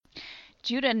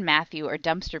Judah and Matthew are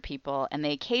dumpster people, and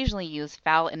they occasionally use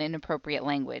foul and inappropriate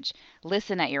language.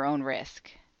 Listen at your own risk.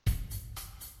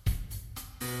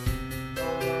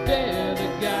 They're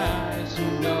the guys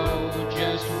who know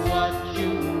just what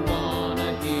you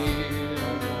wanna hear.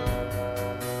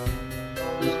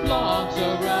 Those blogs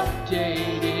are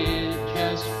updated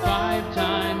just 5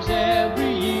 times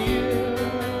every year.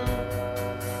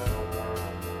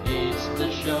 It's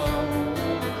the show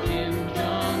of Kim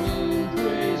Jong-un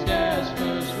praised as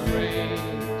first rate.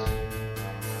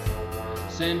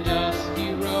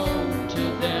 Sandusky wrote to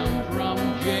them from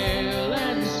jail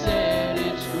and said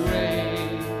it's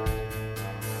great.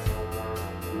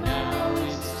 Now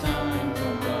it's time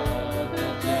for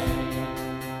Brother Day.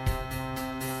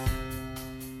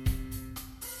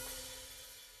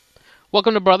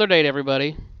 Welcome to Brother Date,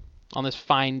 everybody. On this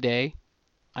fine day,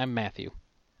 I'm Matthew.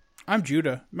 I'm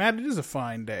Judah. Matt, it is a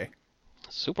fine day.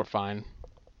 Super fine.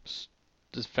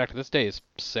 In fact, this day is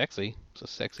sexy. It's a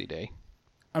sexy day.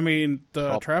 I mean,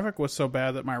 the traffic was so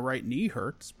bad that my right knee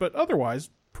hurts, but otherwise,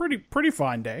 pretty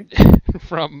fine day.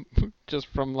 from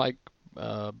like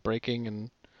braking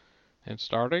and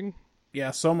starting.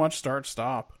 Yeah, so much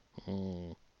start-stop.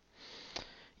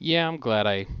 Yeah, I'm glad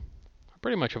I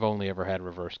pretty much have only ever had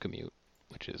reverse commute,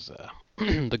 which is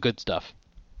the good stuff.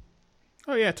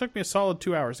 Oh yeah, it took me a solid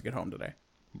 2 hours to get home today.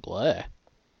 Blah.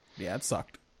 Yeah, it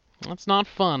sucked. That's not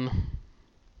fun.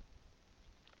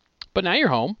 But now you're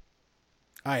home.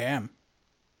 I am.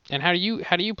 And how do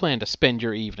you plan to spend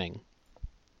your evening?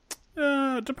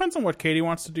 Depends on what Katie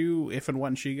wants to do if and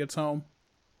when she gets home.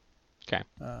 Okay.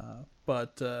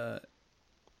 But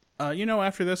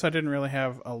after this, I didn't really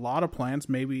have a lot of plans.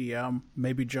 Maybe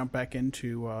jump back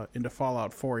into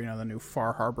Fallout 4. The new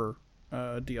Far Harbor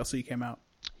DLC came out.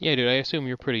 Yeah, dude. I assume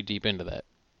you're pretty deep into that.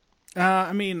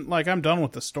 I'm done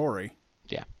with the story.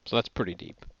 Yeah, so that's pretty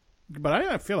deep. But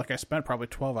I feel like I spent probably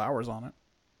 12 hours on it.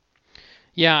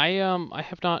 Yeah, I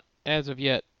have not as of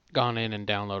yet gone in and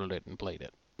downloaded it and played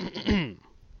it.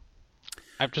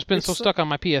 I've just been so stuck on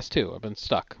my PS2. I've been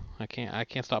stuck. I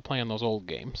can't stop playing those old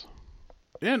games.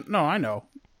 Yeah, no, I know.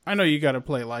 I know you got to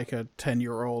play like a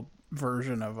 10-year-old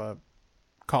version of a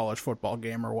college football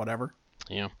game or whatever.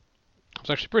 Yeah. I was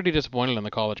actually pretty disappointed in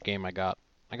the college game I got.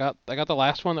 I got the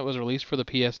last one that was released for the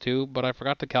PS2, but I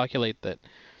forgot to calculate that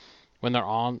when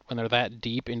they're that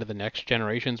deep into the next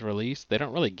generation's release, they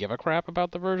don't really give a crap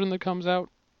about the version that comes out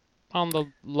on the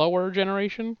lower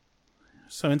generation.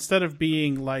 So instead of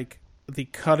being like the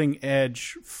cutting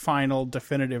edge final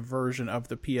definitive version of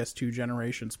the PS2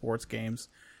 generation sports games,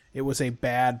 it was a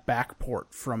bad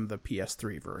backport from the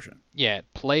PS3 version. Yeah, it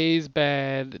plays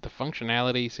bad, the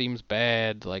functionality seems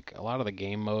bad, like a lot of the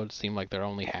game modes seem like they're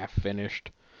only half finished.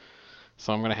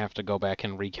 So I'm going to have to go back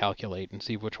and recalculate and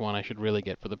see which one I should really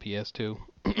get for the PS2.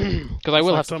 Because I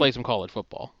will have to play some college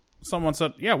football. Someone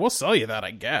said, yeah, we'll sell you that, I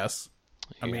guess.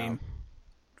 Yeah. I mean,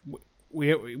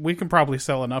 we can probably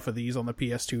sell enough of these on the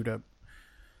PS2 to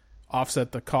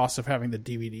offset the cost of having the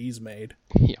DVDs made.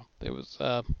 Yeah, it was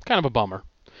kind of a bummer.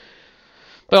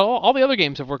 But all the other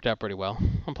games have worked out pretty well.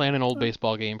 I'm playing an old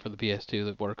baseball game for the PS2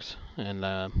 that works. And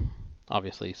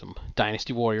obviously some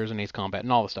Dynasty Warriors and Ace Combat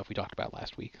and all the stuff we talked about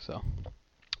last week. So,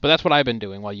 but that's what I've been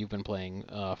doing while you've been playing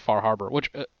Far Harbor.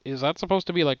 Which is that supposed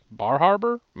to be like Bar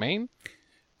Harbor, Maine?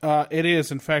 It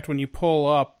is. In fact, when you pull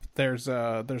up, there's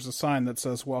a sign that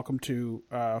says "Welcome to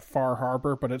Far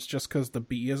Harbor," but it's just because the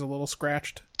B is a little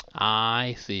scratched.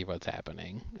 I see what's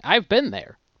happening. I've been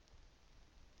there.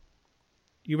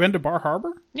 You been to Bar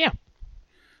Harbor? Yeah.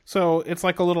 So it's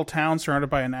like a little town surrounded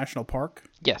by a national park?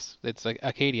 Yes, it's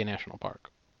Acadia National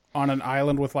Park. On an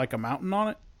island with like a mountain on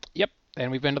it? Yep,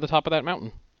 and we've been to the top of that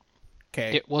mountain.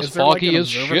 Okay. It was Is there foggy like an as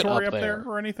shit observatory up up there.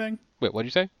 or anything? Wait, what'd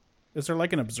you say? Is there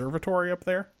like an observatory up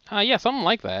there? Yeah, something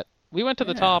like that. We went to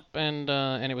the Yeah. top, and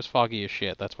it was foggy as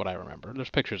shit. That's what I remember. There's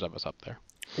pictures of us up there.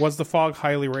 Was the fog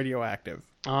highly radioactive?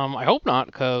 I hope not,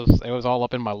 because it was all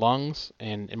up in my lungs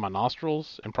and in my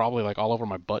nostrils, and probably like all over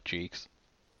my butt cheeks.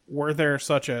 Were there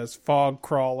such as fog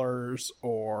crawlers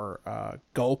or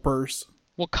gulpers?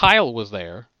 Well, Kyle was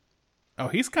there. Oh,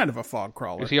 he's kind of a fog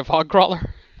crawler. Is he a fog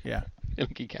crawler? Yeah. I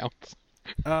think he counts.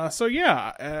 So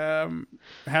yeah,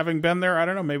 having been there, I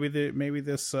don't know. Maybe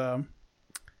this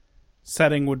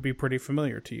setting would be pretty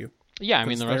familiar to you. Yeah, I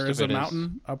mean the rest there is of it a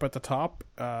mountain up at the top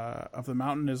of the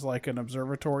mountain is like an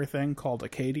observatory thing called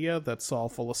Acadia that's all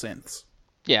full of synths.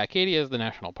 Yeah, Acadia is the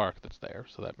national park that's there,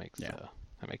 so that makes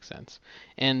sense.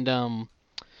 And the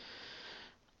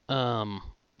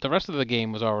rest of the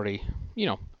game was already,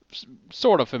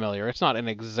 sort of familiar. It's not an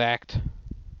exact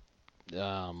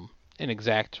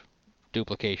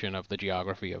duplication of the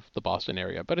geography of the Boston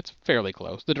area, but it's fairly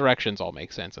close. The directions all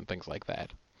make sense and things like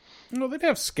that. Well, they'd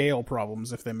have scale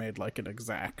problems if they made like an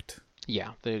exact.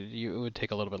 Yeah, it would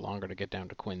take a little bit longer to get down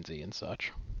to Quincy and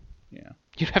such. Yeah.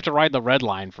 You'd have to ride the red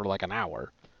line for like an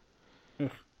hour. Ugh,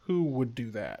 who would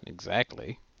do that?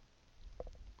 Exactly.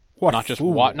 What Not just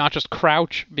fool? not just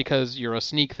crouch because you're a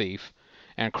sneak thief,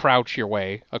 and crouch your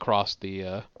way across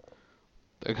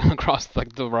across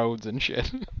like the roads and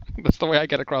shit. That's the way I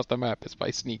get across the map, is by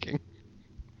sneaking.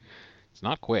 It's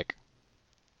not quick.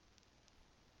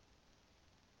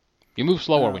 You move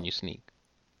slower when you sneak.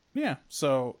 Yeah.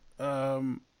 So,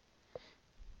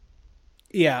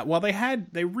 yeah. Well,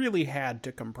 they really had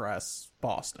to compress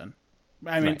Boston.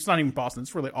 I mean, Right. It's not even Boston.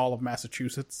 It's really all of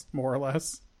Massachusetts, more or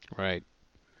less. Right.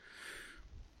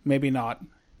 Maybe not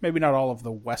all of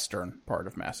the western part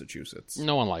of Massachusetts.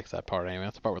 No one likes that part anyway.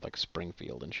 That's the part with like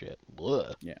Springfield and shit.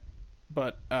 Blah. Yeah.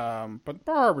 But Bar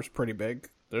Harbor's pretty big.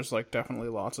 There's like definitely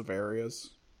lots of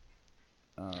areas.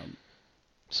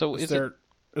 So Is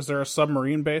there a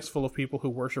submarine base full of people who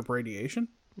worship radiation?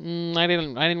 I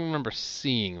didn't remember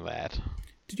seeing that.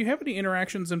 Did you have any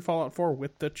interactions in Fallout 4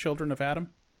 with the Children of Adam?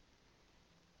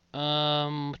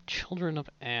 Children of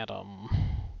Adam.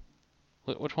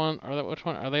 Which one are they? Which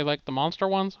one are they? Like the monster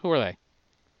ones? Who are they?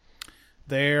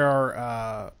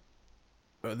 They're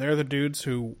the dudes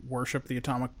who worship the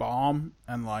atomic bomb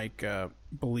and like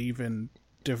believe in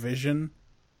division.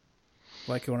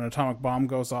 Like when an atomic bomb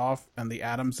goes off and the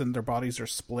atoms in their bodies are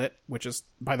split, which is,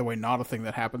 by the way, not a thing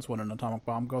that happens when an atomic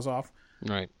bomb goes off.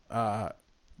 Right.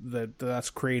 That's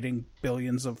creating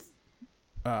billions of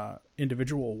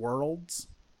individual worlds.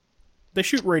 They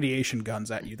shoot radiation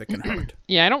guns at you that can hurt.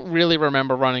 Yeah, I don't really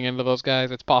remember running into those guys.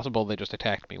 It's possible they just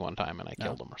attacked me one time and I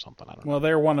killed them or something. I don't know. Well,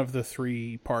 they're one of the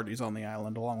 3 parties on the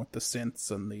island, along with the synths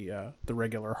and the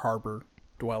regular harbor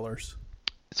dwellers.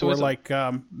 So We're is it- like,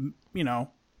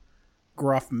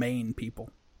 gruff Maine people.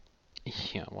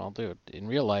 Yeah, well, dude, in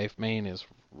real life, Maine is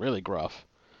really gruff.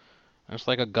 There's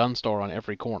like a gun store on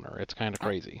every corner. It's kind of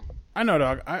crazy. I know,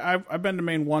 dog. I've been to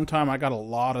Maine one time. I got a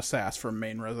lot of sass from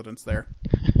Maine residents there.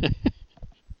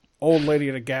 Old lady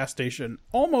at a gas station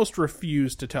almost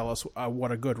refused to tell us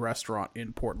what a good restaurant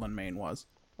in Portland, Maine was.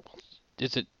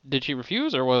 Did she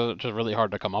refuse, or was it just really hard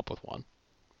to come up with one?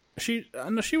 She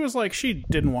was like, she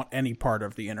didn't want any part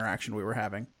of the interaction we were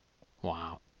having.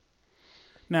 Wow.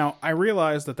 Now, I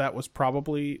realized that was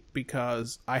probably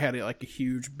because I had like a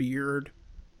huge beard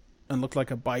and looked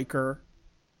like a biker,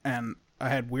 and I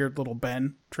had weird little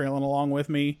Ben trailing along with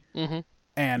me. Mm-hmm.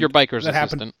 And Your biker's that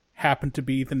assistant. happened to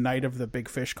be the night of the Big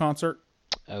Fish concert.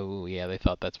 Oh, yeah, they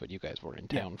thought that's what you guys were in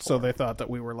town for. So they thought that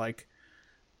we were like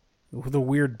the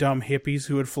weird, dumb hippies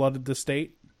who had flooded the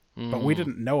state. But we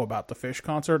didn't know about the Fish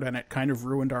concert, and it kind of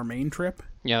ruined our main trip.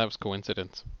 Yeah, that was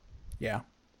coincidence. Yeah.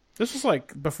 This was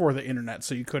like before the internet,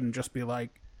 so you couldn't just be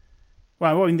like...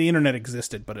 Well, I mean, the internet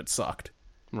existed, but it sucked.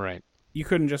 Right. You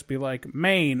couldn't just be like,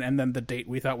 Maine, and then the date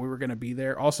we thought we were going to be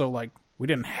there. Also, like, we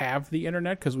didn't have the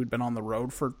internet because we'd been on the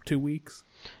road for 2 weeks.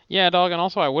 Yeah, dog, and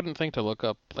also I wouldn't think to look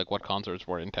up like what concerts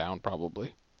were in town,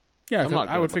 probably. Yeah, I'm not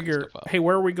I good would at looking figure, stuff up. hey,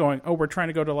 where are we going? Oh, we're trying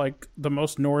to go to, like, the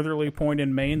most northerly point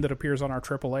in Maine that appears on our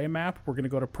AAA map. We're going to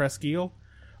go to Presque Isle.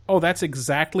 Oh, that's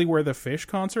exactly where the Fish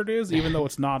concert is, even though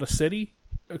it's not a city,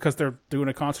 because they're doing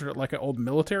a concert at, like, an old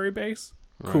military base.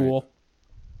 Right. Cool.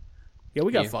 Yeah,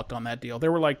 we got Yeah. fucked on that deal. They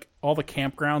were, like, all the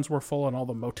campgrounds were full and all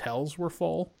the motels were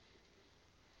full.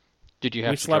 Did you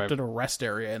have We to slept drive... at a rest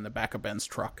area in the back of Ben's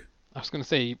truck. I was going to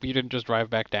say, you didn't just drive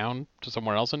back down to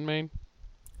somewhere else in Maine?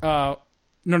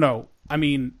 No. I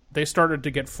mean, they started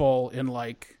to get full in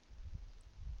like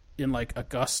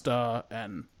Augusta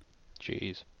and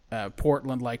Jeez.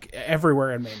 Portland. Like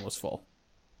everywhere in Maine was full.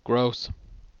 Gross.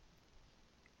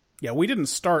 Yeah, we didn't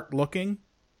start looking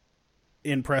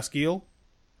in Presque Isle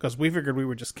because we figured we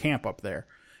would just camp up there.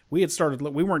 We had started.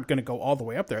 We weren't going to go all the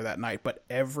way up there that night, but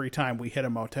every time we hit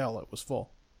a motel, it was full.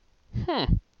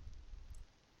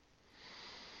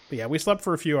 But yeah, we slept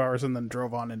for a few hours and then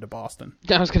drove on into Boston.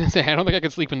 I was going to say, I don't think I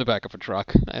could sleep in the back of a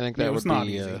truck. I think that Yeah, it would was be... not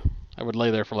easy. I would lay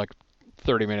there for like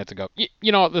 30 minutes and go,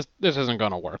 you know what, this isn't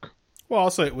going to work. Well,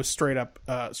 also it was straight up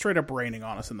raining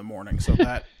on us in the morning, so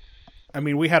that I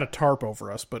mean, we had a tarp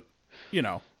over us, but you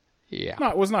know, Yeah.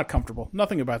 it was not comfortable.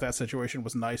 Nothing about that situation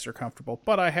was nice or comfortable.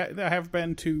 But I have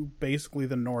been to basically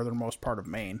the northernmost part of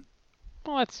Maine.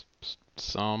 Well, that's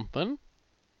something.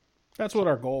 That's what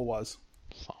our goal was.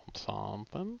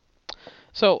 Something.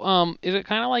 So, is it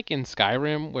kind of like in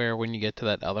Skyrim where when you get to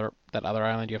that other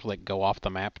island, you have to like go off the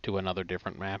map to another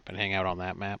different map and hang out on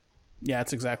that map? Yeah,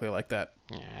 it's exactly like that.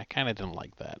 Yeah, I kind of didn't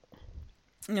like that.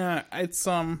 Yeah, it's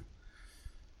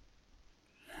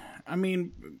I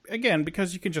mean, again,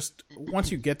 because you can just,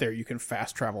 once you get there, you can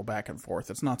fast travel back and forth.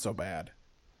 It's not so bad.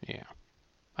 Yeah.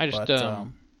 I just, But, I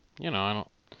don't...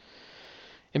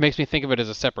 It makes me think of it as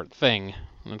a separate thing.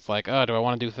 And it's like, oh, do I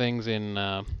want to do things in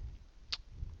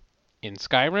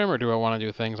Skyrim, or do I want to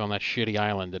do things on that shitty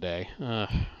island today?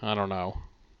 I don't know.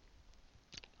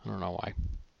 I don't know why.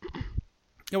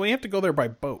 yeah, well, you have to go there by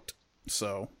boat.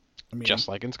 So, I mean, Just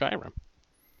like in Skyrim.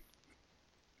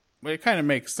 it kind of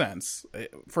makes sense.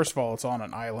 First of all, it's on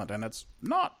an island, and it's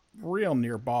not real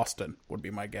near Boston, would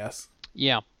be my guess.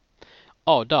 Yeah.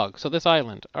 Oh, Doug, so this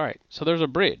island. Alright, so there's a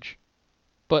bridge.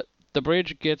 But the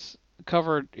bridge gets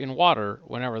covered in water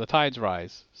whenever the tides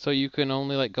rise. So you can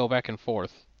only, like, go back and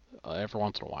forth every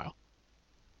once in a while.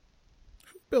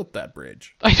 Built that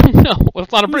bridge. I don't know. Well,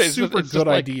 it's not a Whose bridge. super It's good just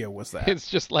like, idea was that? It's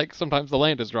just like sometimes the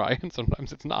land is dry and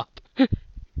sometimes it's not.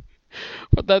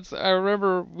 But I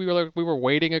remember we were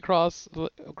wading across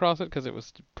it because it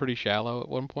was pretty shallow at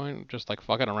one point, just like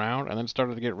fucking around, and then it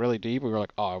started to get really deep. We were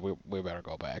like, oh, we better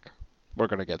go back. We're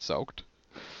gonna get soaked.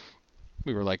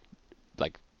 We were like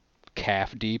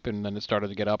calf deep, and then it started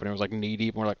to get up, and it was like knee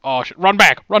deep, and we're like, oh shit, run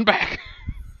back!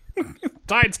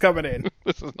 Tide's coming in.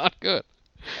 This is not good.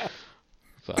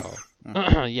 So,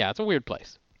 yeah, it's a weird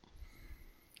place.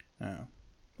 Oh.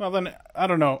 Well, then I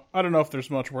don't know. I don't know if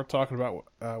there's much worth talking about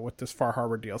with this Far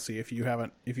Harbor DLC. If you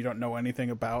don't know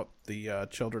anything about the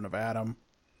Children of Adam,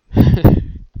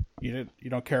 you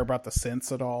don't care about the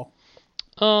synths at all.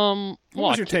 What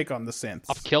was your take on the synths?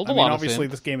 I've killed a lot of obviously,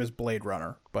 synths. this game is Blade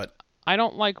Runner, but I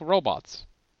don't like robots.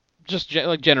 Just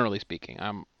like generally speaking,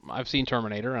 I've seen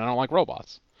Terminator, and I don't like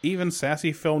robots. even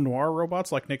sassy film noir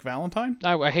robots like Nick Valentine.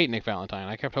 I hate Nick Valentine.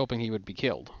 I kept hoping he would be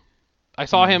killed. I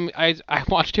saw him. I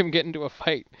watched him get into a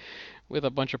fight with a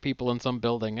bunch of people in some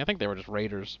building. I think they were just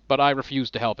raiders, but I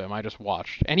refused to help him. I just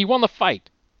watched, and he won the fight.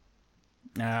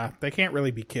 Nah, they can't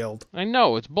really be killed. I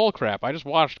know, it's bullcrap. I just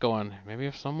watched going, maybe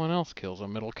if someone else kills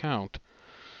him, it'll count.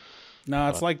 No,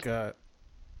 it's like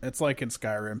in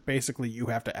Skyrim. Basically, you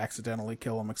have to accidentally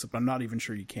kill them, except I'm not even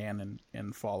sure you can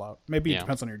in Fallout. Maybe it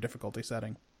depends on your difficulty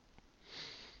setting.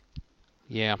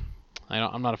 Yeah.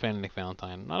 I'm not a fan of Nick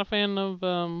Valentine. Not a fan of,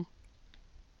 I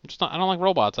don't like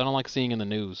robots. I don't like seeing in the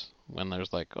news when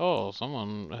there's like, oh,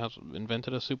 someone has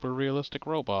invented a super realistic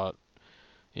robot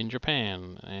in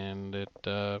Japan, and it,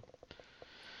 I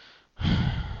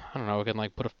don't know, it can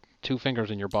like put two fingers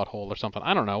in your butthole or something.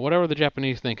 I don't know, whatever the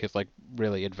Japanese think is like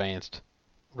really advanced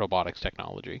robotics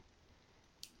technology.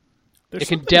 It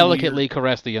can delicately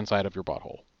caress the inside of your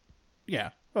butthole.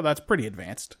 Yeah, well, that's pretty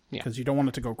advanced, because you don't want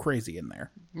it to go crazy in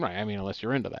there. Right, I mean, unless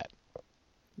you're into that.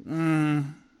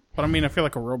 But I mean, I feel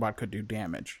like a robot could do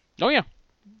damage. Oh, yeah.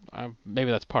 Maybe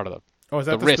that's part of the Oh, is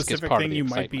that the risk specific is part thing of the you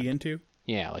might excitement. be into?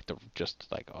 Yeah, I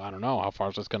don't know, how far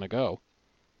is this going to go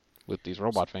with these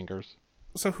robot fingers?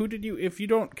 So if you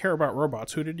don't care about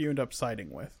robots, who did you end up siding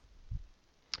with?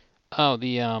 Oh,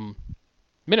 the,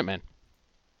 Minutemen.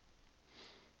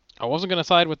 I wasn't going to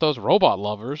side with those robot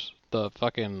lovers, the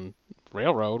fucking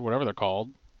railroad, whatever they're called.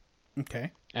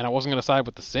 Okay. And I wasn't going to side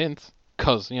with the synths,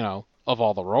 because, of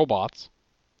all the robots.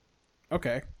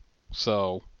 Okay.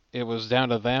 So, it was down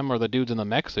to them or the dudes in the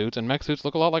mech suits, and mech suits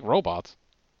look a lot like robots.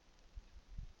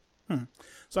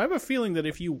 So I have a feeling that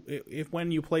if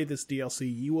when you play this DLC,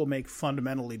 you will make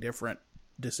fundamentally different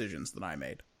decisions than I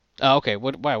made. Oh, okay.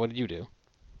 What did you do?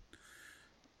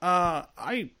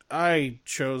 I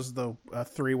chose the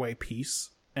three-way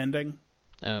peace ending,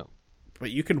 Oh.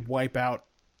 but you can wipe out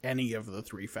any of the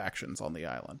three factions on the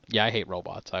island. Yeah, I hate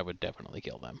robots. I would definitely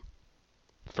kill them.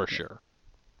 For sure.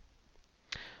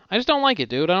 I just don't like it,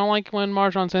 dude. I don't like when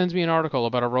Marjan sends me an article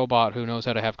about a robot who knows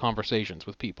how to have conversations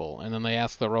with people, and then they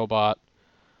ask the robot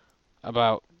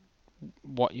about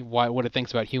what it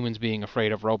thinks about humans being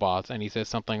afraid of robots, and he says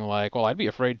something like, well, I'd be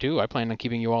afraid too. I plan on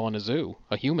keeping you all in a zoo.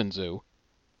 A human zoo.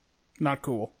 Not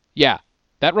cool. Yeah.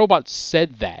 That robot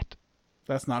said that.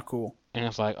 That's not cool. And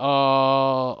it's like, that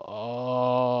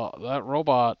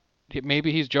robot,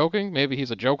 maybe he's joking, maybe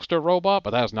he's a jokester robot,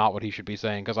 but that is not what he should be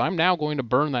saying, because I'm now going to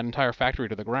burn that entire factory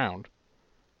to the ground.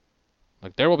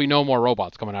 Like, there will be no more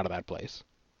robots coming out of that place.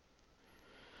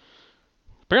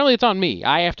 Apparently it's on me.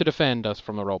 I have to defend us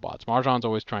from the robots. Marjan's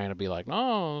always trying to be like,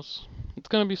 no, it's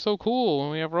going to be so cool when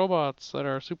we have robots that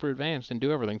are super advanced and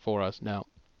do everything for us. No.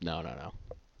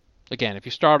 Again, if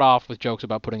you start off with jokes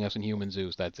about putting us in human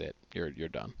zoos, that's it. You're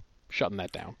done. Shutting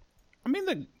that down. I mean,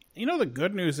 the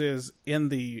good news is, in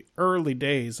the early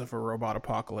days of a robot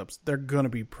apocalypse, they're gonna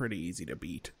be pretty easy to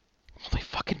beat. Well, they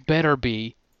fucking better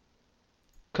be.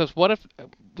 Because what if...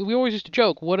 We always used to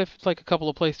joke, what if it's like a couple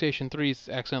of PlayStation 3s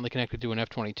accidentally connected to an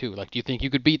F-22? Like, do you think you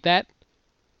could beat that?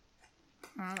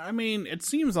 I mean, it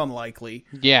seems unlikely.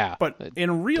 Yeah. But it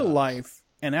in real does. life,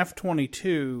 an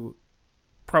F-22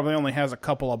 probably only has a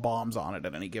couple of bombs on it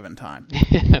at any given time.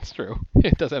 That's true.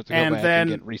 It does have to go And back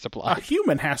then and get A resupplied.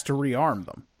 human has to rearm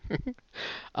them.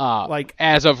 Like,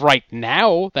 As of right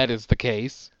now, that is the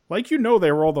case.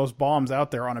 they roll those bombs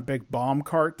out there on a big bomb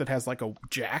cart that has like a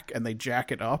jack, and they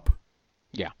jack it up.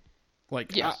 Yeah.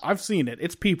 Like, Yes. I've seen it.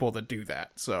 It's people that do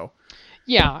that, so...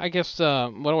 Yeah, I guess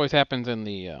what always happens in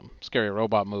the scary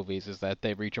robot movies is that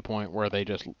they reach a point where they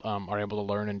just are able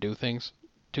to learn and do things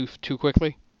too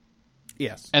quickly,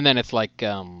 Yes. and then it's like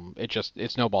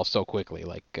it snowballs so quickly,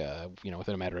 like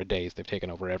within a matter of days they've taken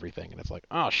over everything, and it's like,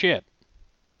 oh shit,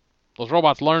 those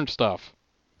robots learned stuff.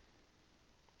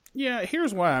 Yeah,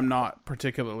 here's why I'm not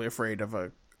particularly afraid of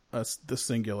the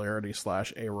singularity /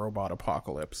 a robot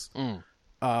apocalypse.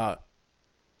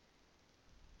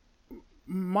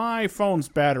 My phone's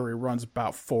battery runs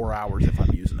about 4 hours if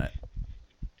I'm using it.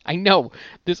 I know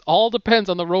this all depends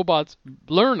on the robots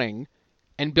learning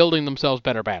and building themselves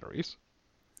better batteries.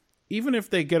 Even if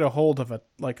they get a hold of a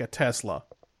Tesla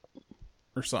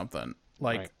or something,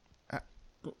 like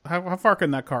how far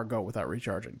can that car go without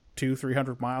recharging?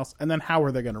 200-300 miles, and then how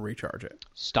are they going to recharge it?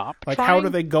 Stop. Like, trying, how do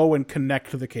they go and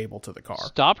connect the cable to the car?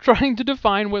 Stop trying to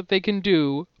define what they can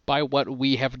do by what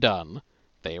we have done.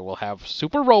 They will have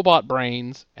super robot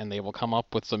brains, and they will come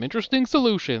up with some interesting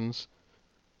solutions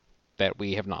that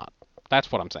we have not.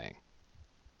 That's what I'm saying.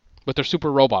 With their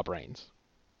super robot brains.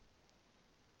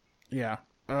 Yeah,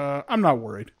 I'm not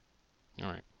worried.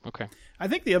 All right. Okay. I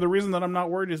think the other reason that I'm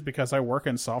not worried is because I work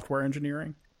in software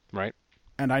engineering, Right.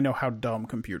 and I know how dumb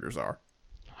computers are.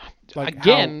 Like,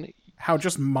 Again, how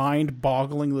just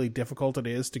mind-bogglingly difficult it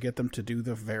is to get them to do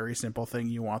the very simple thing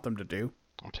you want them to do.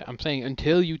 I'm saying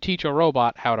until you teach a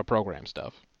robot how to program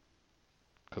stuff.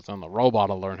 Because then the robot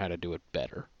will learn how to do it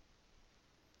better.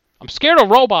 I'm scared of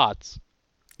robots!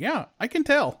 Yeah, I can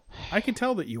tell. I can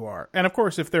tell that you are. And of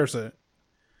course, if there's a...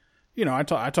 I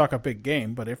talk a big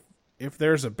game, but if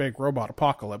there's a big robot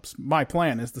apocalypse, my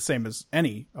plan is the same as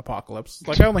any apocalypse.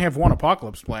 Like, I only have one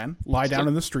apocalypse plan. Lie down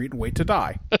in the street and wait to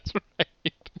die. That's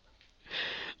right.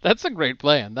 That's a great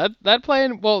plan. That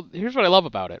plan, well, here's what I love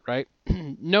about it, right?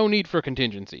 No need for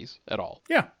contingencies at all.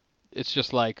 Yeah. It's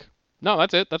just like, no,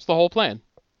 that's it. That's the whole plan.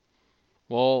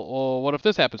 Well, what if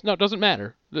this happens? No, it doesn't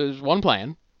matter. There's one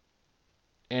plan,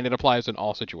 and it applies in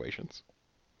all situations.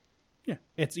 Yeah.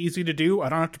 It's easy to do. I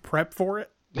don't have to prep for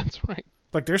it. That's right.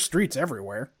 Like, there's streets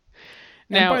everywhere.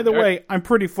 Now, And by the way, I'm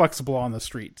pretty flexible on the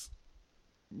streets.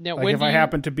 now Like, when if I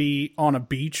happen to be on a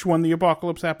beach when the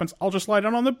apocalypse happens, I'll just lie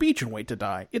down on the beach and wait to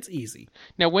die. It's easy.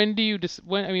 Now, when do you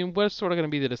what's sort of going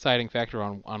to be the deciding factor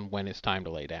on when it's time to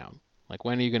lay down? Like,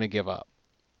 when are you going to give up?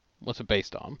 What's it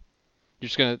based on? You're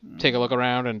just going to take a look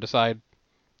around and decide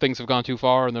things have gone too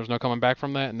far and there's no coming back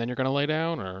from that, and then you're going to lay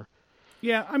down, or?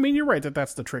 Yeah, I mean, you're right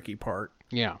that's the tricky part.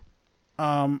 Yeah.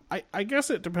 I guess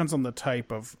it depends on the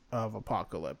type of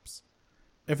apocalypse.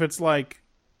 If it's like,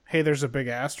 hey, there's a big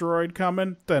asteroid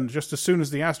coming, then just as soon as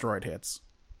the asteroid hits.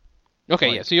 Okay,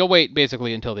 Like- yeah, so you'll wait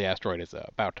basically until the asteroid is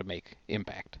about to make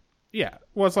impact. Yeah,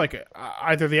 well, it's like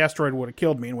either the asteroid would have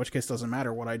killed me, in which case it doesn't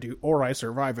matter what I do, or I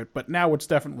survive it, but now it's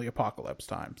definitely apocalypse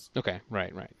times. Okay,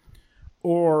 right.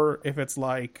 Or if it's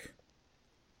like,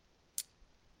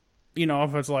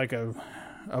 if it's like a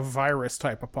virus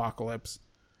type apocalypse,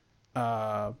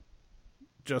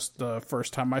 just the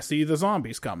first time I see the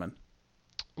zombies coming.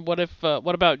 What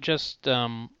about just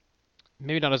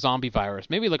maybe not a zombie virus,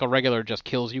 maybe like a regular just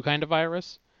kills you kind of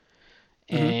virus?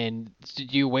 And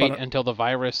did you wait until the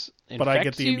virus infects But I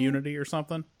get the you? immunity or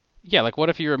something? Yeah, like what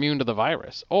if you're immune to the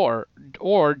virus? Or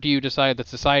do you decide that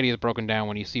society is broken down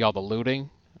when you see all the looting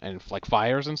and like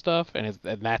fires and stuff, and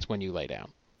that's when you lay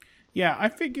down? Yeah, I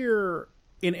figure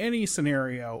in any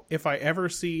scenario, if I ever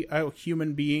see a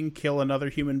human being kill another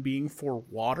human being for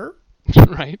water,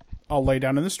 Right? I'll lay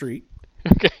down in the street.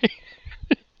 Okay.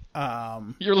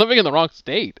 You're living in the wrong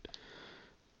state.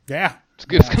 Yeah. It's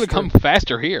going to come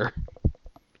faster here.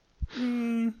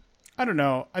 I don't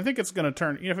know. I think it's going to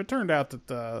turn. If it turned out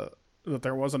that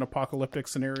there was an apocalyptic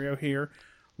scenario here,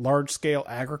 large-scale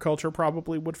agriculture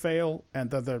probably would fail, and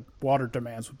the water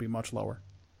demands would be much lower.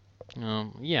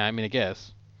 Yeah, I mean, I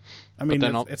guess. I mean,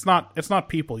 then it's not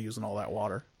people using all that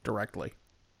water directly.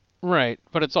 Right,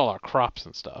 but it's all our crops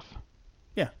and stuff.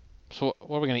 Yeah. So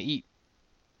what are we going to eat?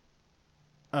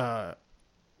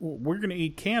 We're going to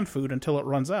eat canned food until it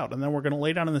runs out, and then we're going to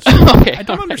lay down in the street. Okay, I don't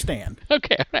all right. understand.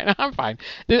 Okay, all right, I'm fine.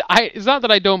 It's not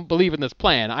that I don't believe in this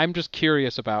plan. I'm just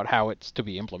curious about how it's to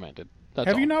be implemented. That's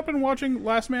Have all. you not been watching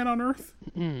Last Man on Earth?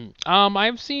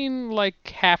 I've seen like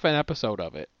half an episode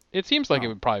of it. It seems like it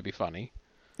would probably be funny.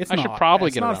 It's I not. should probably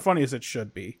it's get not around. as funny as it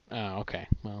should be. Oh, okay.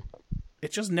 Well,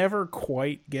 It just never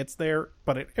quite gets there,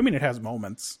 but it has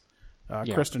moments.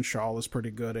 Yeah. Kristen Shaw is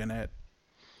pretty good in it.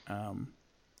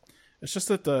 It's just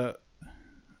that the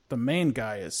main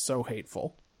guy is so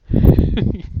hateful.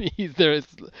 there's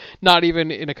not even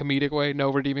in a comedic way, no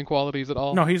redeeming qualities at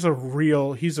all. No, he's a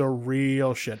real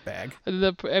shitbag.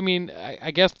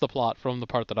 I guess the plot from the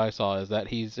part that I saw is that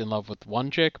he's in love with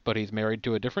one chick, but he's married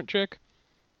to a different chick.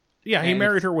 Yeah, he And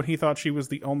married her when he thought she was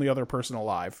the only other person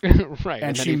alive. Right.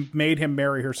 And then she made him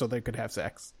marry her so they could have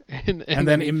sex. and And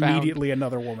then he found- immediately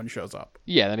another woman shows up.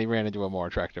 Yeah, then he ran into a more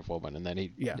attractive woman, and then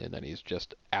Yeah. he's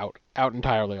just out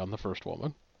entirely on the first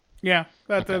woman. Yeah,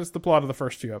 that Okay. is the plot of the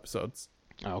first 2 episodes.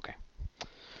 Oh, okay.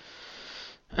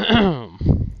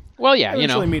 Well, yeah,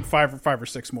 Eventually meet five or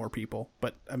six more people,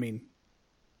 but I mean,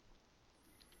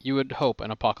 you would hope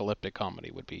an apocalyptic comedy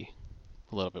would be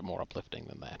a little bit more uplifting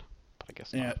than that, but I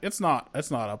guess yeah, not. it's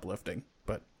not uplifting,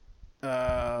 but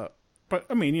I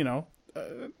mean,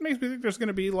 it makes me think there's going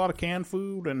to be a lot of canned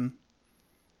food, and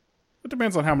it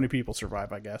depends on how many people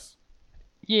survive, I guess.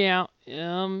 Yeah,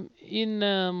 in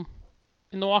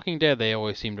The Walking Dead, they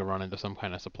always seem to run into some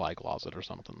kind of supply closet or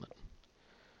something that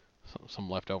some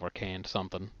leftover canned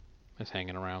something is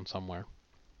hanging around somewhere.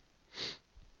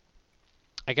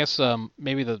 I guess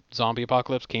maybe the zombie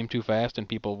apocalypse came too fast and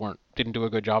people didn't do a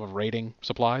good job of raiding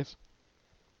supplies.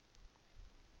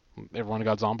 Everyone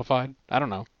got zombified. I don't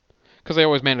know, because they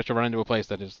always manage to run into a place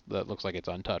that looks like it's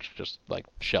untouched, just like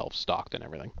shelves stocked and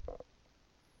everything.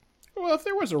 Well, if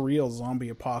there was a real zombie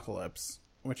apocalypse,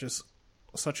 which is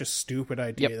such a stupid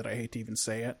idea that I hate to even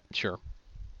say it, Sure.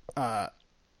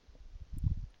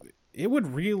 it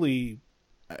would really,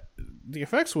 the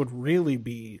effects would really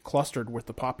be clustered with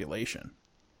the population.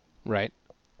 Right.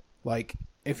 Like,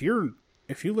 if you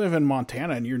live in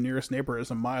Montana and your nearest neighbor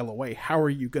is a mile away, how are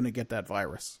you going to get that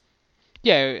virus?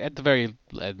 Yeah, at the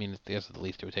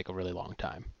least it would take a really long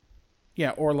time.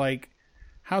 Yeah, or like,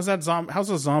 how's a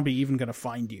zombie even going to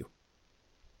find you?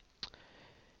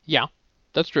 Yeah,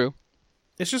 that's true.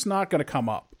 It's just not going to come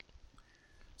up.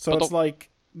 So But it's like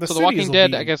The cities Walking will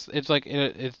Dead, be- I guess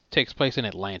it takes place in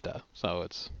Atlanta, so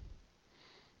it's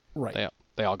right.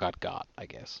 they all got, I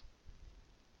guess.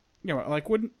 Yeah, like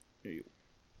wouldn't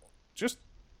just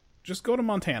go to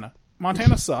Montana.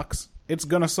 Montana sucks. It's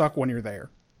gonna suck when you're there.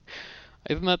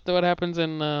 Isn't that what happens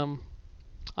in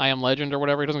I Am Legend or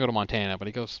whatever? He doesn't go to Montana, but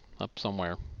he goes up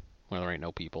somewhere where there ain't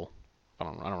no people. I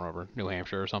don't remember, New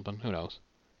Hampshire or something. Who knows?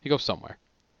 He goes somewhere.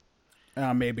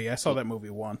 Maybe I saw that movie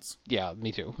once. Yeah,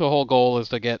 me too. The whole goal is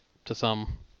to get to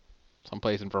some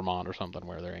place in Vermont or something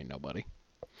where there ain't nobody.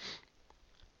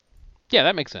 Yeah,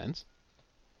 that makes sense.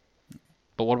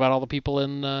 But what about all the people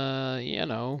in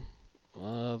the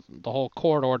whole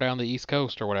corridor down the East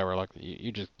Coast or whatever? Like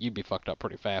you'd be fucked up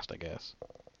pretty fast, I guess.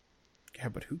 Yeah,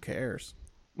 but who cares?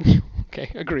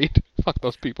 Okay, agreed. Fuck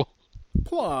those people.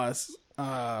 Plus,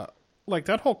 like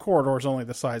that whole corridor is only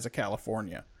the size of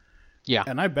California. Yeah.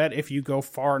 And I bet if you go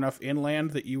far enough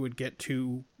inland that you would get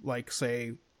to, like,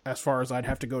 say, as far as I'd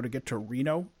have to go to get to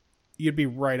Reno, you'd be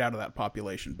right out of that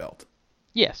population belt.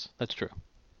 Yes, that's true.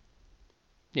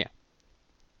 Yeah.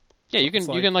 Yeah, you it's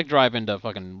can drive into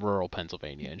fucking rural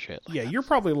Pennsylvania and shit. Yeah, you're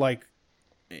probably like,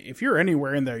 if you're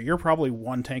anywhere in there, you're probably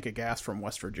one tank of gas from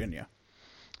West Virginia.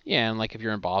 Yeah, and like if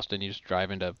you're in Boston, you just drive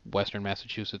into western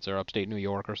Massachusetts or upstate New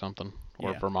York or something,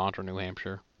 or Yeah. Vermont or New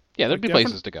Hampshire. Yeah, there'd be Like,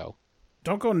 places to go.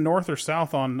 Don't go north or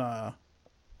south on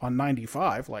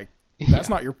 95. Like that's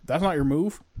not your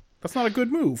move. That's not a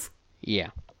good move.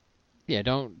 Yeah. Yeah,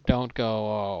 don't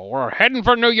go, we're heading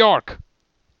for New York.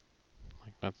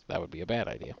 Like that would be a bad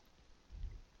idea.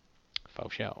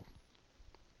 Faux show.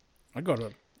 I go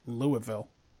to Louisville.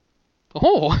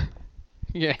 Oh.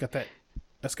 Yeah.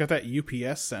 That's got that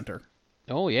UPS center.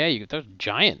 Oh yeah, there's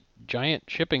giant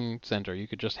shipping center. You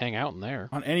could just hang out in there.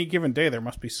 On any given day, there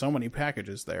must be so many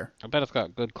packages there. I bet it's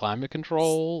got good climate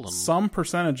control. And... Some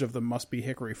percentage of them must be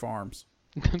Hickory Farms.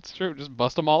 That's true. Just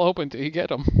bust them all open till you get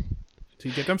them. So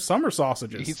you get them summer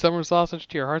sausages. Eat summer sausage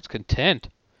to your heart's content.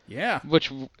 Yeah.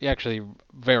 Which, actually,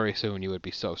 very soon you would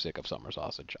be so sick of summer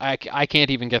sausage. I can't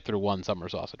even get through one summer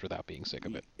sausage without being sick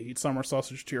of it. Eat summer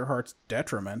sausage to your heart's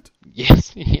detriment.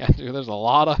 Yes, yeah, dude, there's a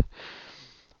lot of...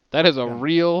 That is a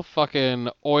real fucking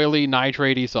oily,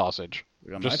 nitratey sausage.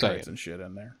 We got Just nitrates saying. and shit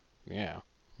in there. Yeah,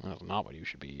 that's not what you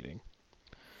should be eating.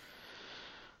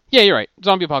 Yeah, you're right.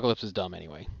 Zombie apocalypse is dumb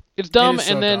anyway. It's dumb, It is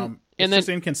so and then dumb. and It's then just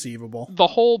inconceivable. the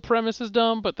whole premise is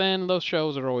dumb. But then those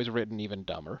shows are always written even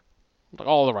dumber. Like,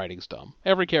 all the writing's dumb.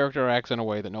 Every character acts in a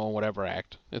way that no one would ever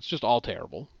act. It's just all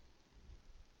terrible.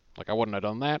 Like, I wouldn't have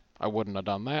done that. I wouldn't have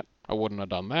done that. I wouldn't have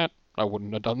done that. I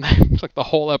wouldn't have done that. It's like the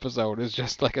whole episode is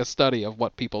just like a study of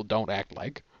what people don't act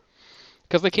like.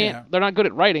 Because they can't, Yeah. they're not good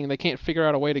at writing. They can't figure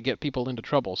out a way to get people into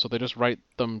trouble, so they just write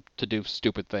them to do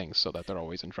stupid things so that they're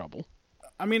always in trouble.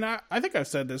 I mean, I think I've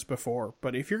said this before,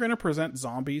 but if you're going to present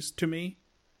zombies to me,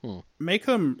 make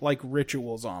them like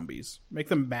ritual zombies. Make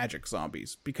them magic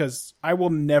zombies, because I will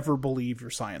never believe you're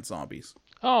science zombies.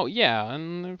 Oh, yeah,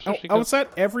 and especially I would say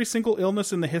every single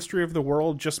illness in the history of the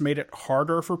world just made it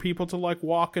harder for people to like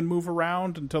walk and move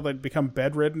around until they'd become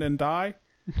bedridden and die.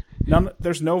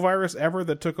 There's no virus ever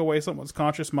that took away someone's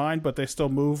conscious mind, but they still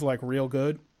move like real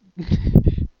good.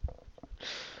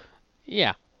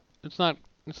 yeah, it's not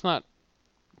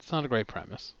a great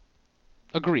premise.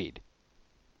 Agreed.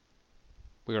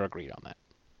 We are agreed on that.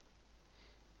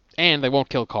 And they won't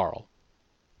kill Carl.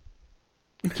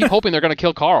 I keep hoping they're going to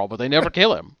kill Carl, but they never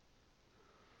kill him.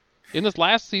 In this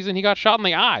last season, he got shot in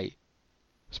the eye.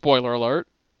 Spoiler alert.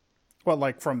 What,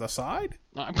 like from the side?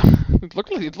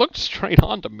 It looked straight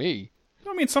on to me.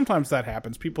 I mean, sometimes that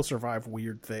happens. People survive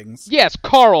weird things. Yes,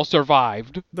 Carl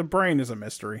survived. The brain is a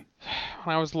mystery.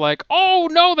 And I was like, oh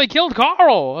no, they killed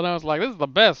Carl! And I was like, this is the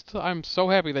best. I'm so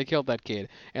happy they killed that kid.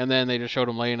 And then they just showed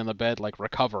him laying in the bed, like,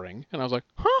 recovering. And I was like,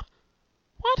 huh?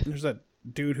 What? There's that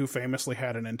dude who famously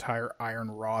had an entire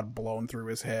iron rod blown through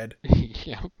his head,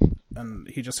 yeah. and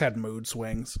he just had mood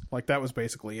swings. Like, that was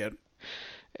basically it.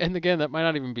 And again, that might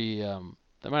not even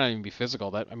be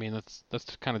physical. That's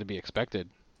kind of to be expected.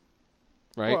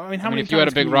 Right? Well, I mean, how many if you had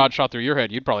a times big can rod shot through your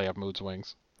head, you'd probably have mood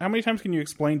swings. How many times can you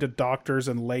explain to doctors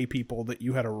and lay people that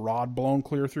you had a rod blown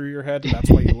clear through your head, and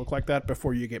that's why you look like that,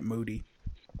 before you get moody?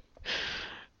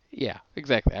 Yeah,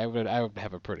 exactly. I would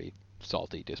have a pretty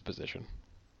salty disposition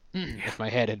if my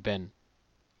head had been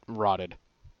rotted.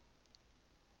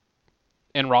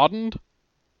 And roddened?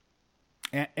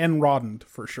 And roddened,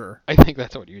 for sure. I think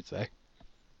that's what you'd say.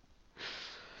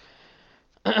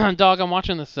 Dog, I'm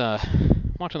watching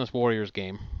this Warriors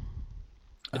game.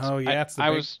 It's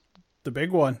was the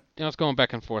big one. I was going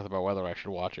back and forth about whether I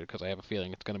should watch it because I have a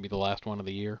feeling it's going to be the last one of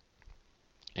the year.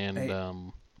 And Hey. I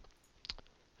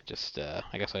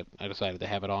guess I decided to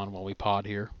have it on while we pod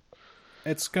here.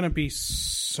 It's going to be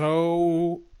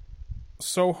so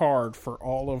hard for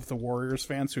all of the Warriors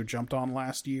fans who jumped on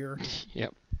last year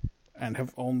Yep. and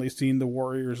have only seen the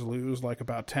Warriors lose like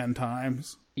about 10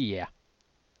 times. Yeah.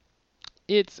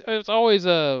 It's always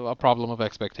a problem of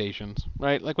expectations,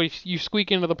 right? Like when you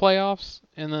squeak into the playoffs,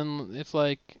 and then it's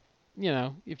like,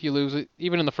 if you lose it,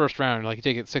 even in the first round, like you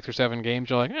take it 6 or 7 games,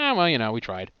 you're like, well, we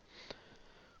tried.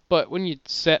 But when you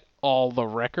set all the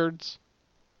records,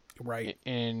 Right.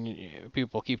 and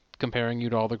people keep comparing you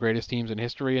to all the greatest teams in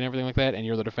history and everything like that, and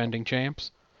you're the defending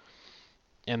champs,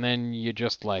 and then you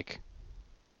just like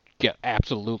get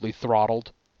absolutely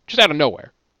throttled, just out of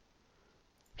nowhere.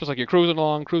 Just like you're cruising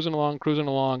along,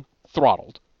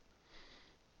 throttled.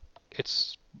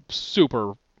 It's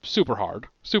super, super hard,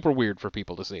 super weird for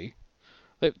people to see.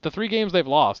 The 3 games they've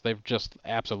lost, they've just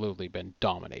absolutely been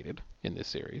dominated in this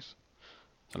series.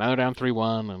 So now they're down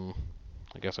 3-1, and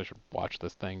I guess I should watch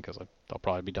this thing because they'll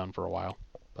probably be done for a while.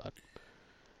 But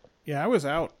Yeah, I was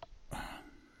out.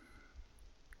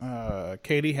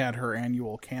 Katie had her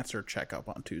annual cancer checkup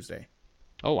on Tuesday.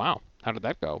 oh wow, how did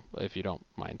that go? If you don't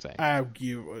mind saying.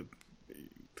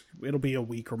 It'll be a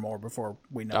week or more before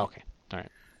we know. Okay, all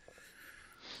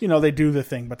right. They do the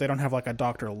thing, but they don't have like a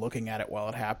doctor looking at it while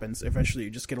it happens. Eventually, you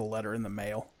just get a letter in the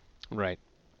mail. Right.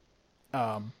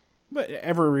 But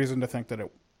every reason to think that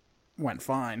it went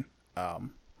fine.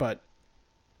 But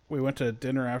we went to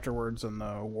dinner afterwards, and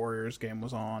the Warriors game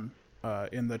was on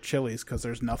in the Chili's because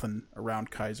there's nothing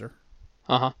around Kaiser.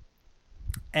 Uh-huh.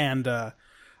 And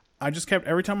I just kept,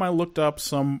 every time I looked up,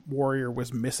 some Warrior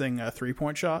was missing a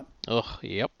 3-point shot. Ugh,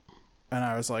 yep. And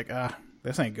I was like,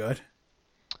 this ain't good.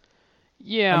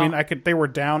 Yeah. I mean, they were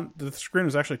down. The screen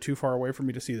was actually too far away for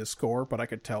me to see the score, but I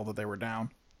could tell that they were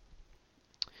down.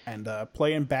 And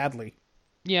playing badly.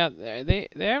 Yeah, they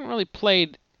haven't really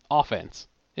played offense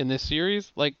in this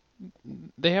series. Like,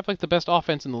 they have like the best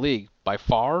offense in the league by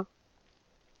far,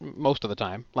 most of the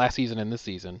time, last season and this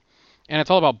season. And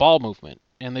it's all about ball movement.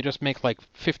 And they just make like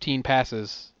 15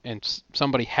 passes, and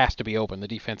somebody has to be open. The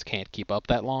defense can't keep up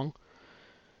that long.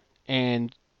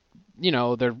 And,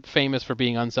 they're famous for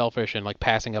being unselfish and like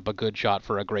passing up a good shot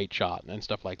for a great shot and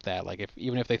stuff like that. Like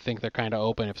even if they think they're kind of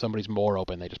open, if somebody's more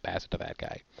open, they just pass it to that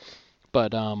guy.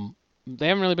 But they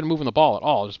haven't really been moving the ball at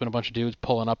all. There's been a bunch of dudes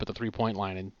pulling up at the 3-point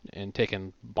line and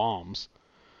taking bombs.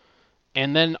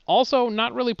 And then also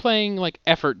not really playing like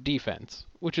effort defense,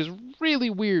 which is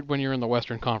really weird when you're in the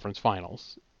Western Conference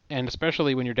Finals, and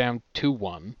especially when you're down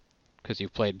 2-1, because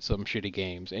you've played some shitty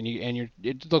games, and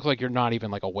it looks like you're not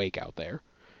even like awake out there,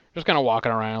 just kind of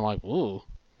walking around like, ooh,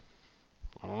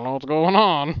 I don't know what's going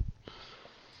on.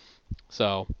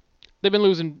 So they've been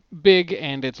losing big,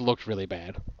 and it's looked really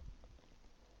bad.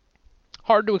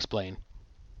 Hard to explain,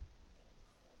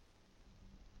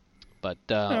 but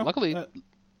luckily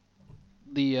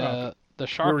the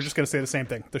Sharks. We were just going to say the same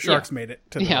thing. The Sharks made it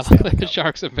to the Yeah, Stanley the Cup.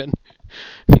 Sharks have been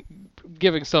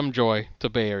giving some joy to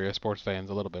Bay Area sports fans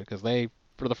a little bit, because they,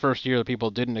 for the first year that people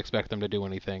didn't expect them to do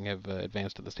anything, have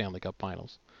advanced to the Stanley Cup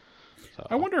Finals. So,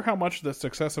 I wonder how much the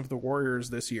success of the Warriors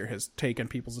this year has taken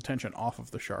people's attention off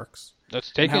of the Sharks.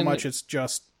 that's And how taken. much it's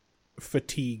just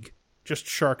fatigue. Just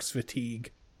Sharks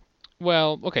fatigue.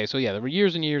 Well, okay, so yeah, there were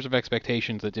years and years of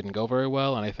expectations that didn't go very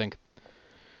well, and I think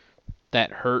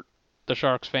that hurt the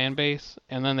Sharks fan base.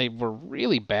 And then they were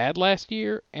really bad last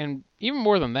year, and even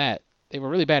more than that, they were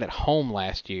really bad at home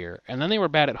last year, and then they were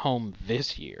bad at home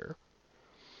this year.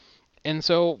 And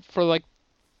so for like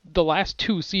the last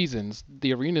 2 seasons,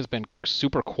 the arena's been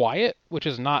super quiet, which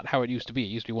is not how it used to be. It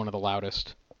used to be one of the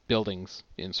loudest buildings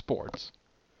in sports.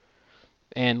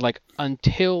 And like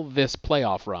until this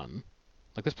playoff run,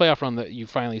 that you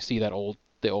finally see the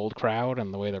old crowd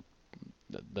and the way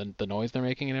the noise they're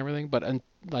making and everything. But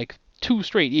like 2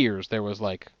 straight years, it was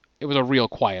a real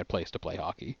quiet place to play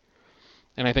hockey.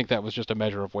 And I think that was just a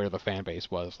measure of where the fan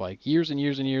base was. Like years and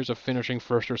years and years of finishing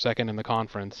first or second in the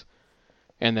conference,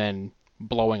 and then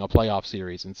blowing a playoff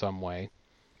series in some way,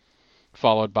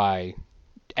 followed by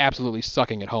absolutely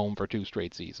sucking at home for 2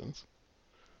 straight seasons.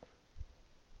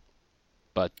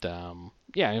 But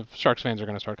yeah, Sharks fans are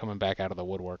going to start coming back out of the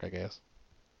woodwork, I guess.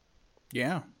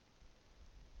 Yeah.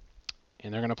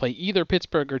 And they're going to play either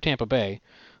Pittsburgh or Tampa Bay.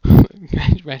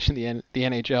 You mentioned the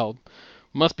NHL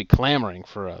must be clamoring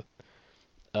for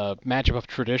a matchup of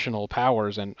traditional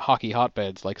powers and hockey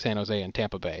hotbeds like San Jose and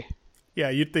Tampa Bay. Yeah,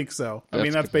 you'd think so. I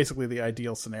mean, that's basically the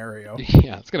ideal scenario.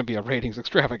 Yeah, it's going to be a ratings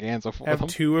extravaganza for Have them.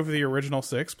 2 of the original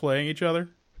 6 playing each other?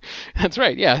 That's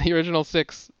right, yeah, the original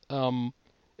 6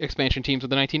 expansion teams of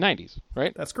the 1990s,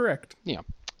 right? That's correct. Yeah.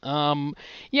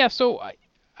 Yeah, so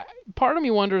part of me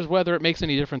wonders whether it makes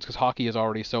any difference because hockey is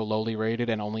already so lowly rated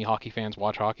and only hockey fans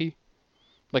watch hockey.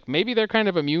 Like, maybe they're kind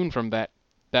of immune from that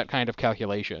kind of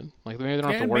calculation. Like, maybe they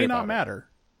don't have to worry It may about not matter.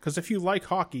 Because if you like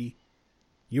hockey,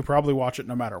 you probably watch it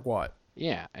no matter what.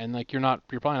 Yeah, and like you're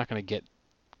probably not going to get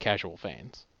casual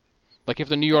fans. Like if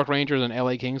the New York Rangers and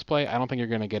LA Kings play, I don't think you're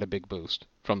going to get a big boost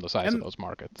from the size of those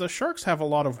markets. The Sharks have a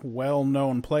lot of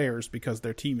well-known players because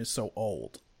their team is so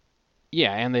old.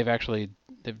 Yeah, and they're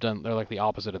like the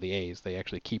opposite of the A's. They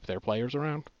actually keep their players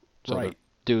around. So Right. they're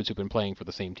dudes who've been playing for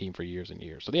the same team for years and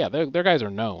years. So yeah, their guys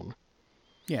are known.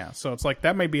 Yeah, so it's like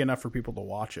that may be enough for people to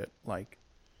watch it. Like,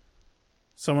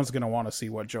 someone's going to want to see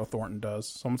what Joe Thornton does.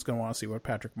 Someone's going to want to see what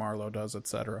Patrick Marleau does,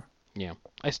 etc. Yeah.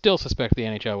 I still suspect the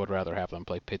NHL would rather have them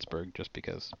play Pittsburgh just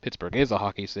because Pittsburgh is a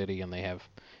hockey city and they have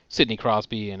Sidney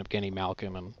Crosby and Evgeny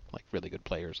Malkin and like really good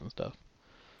players and stuff.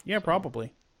 Yeah,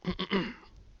 probably.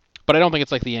 But I don't think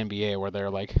it's like the NBA where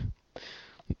they're like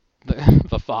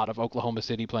the thought of Oklahoma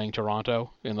City playing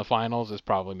Toronto in the finals is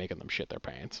probably making them shit their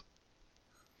pants.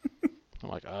 I'm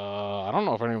like, I don't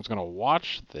know if anyone's going to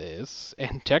watch this.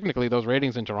 And technically those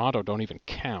ratings in Toronto don't even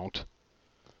count.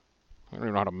 I don't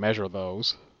even know how to measure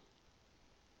those.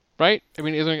 Right? I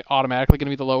mean, isn't it automatically going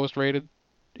to be the lowest rated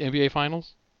NBA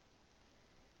finals?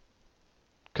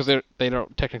 Because they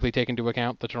don't technically take into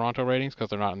account the Toronto ratings because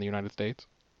they're not in the United States.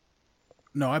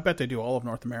 No, I bet they do all of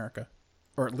North America.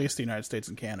 Or at least the United States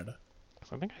and Canada.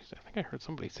 I think I heard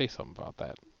somebody say something about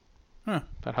that. Huh.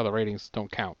 About how the ratings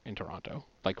don't count in Toronto,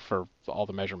 like for all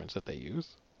the measurements that they use.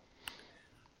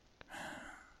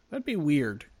 That'd be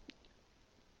weird.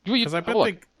 Because I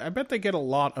bet they get a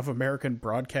lot of American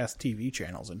broadcast TV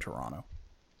channels in Toronto.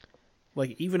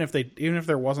 Like even if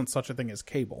there wasn't such a thing as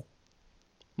cable.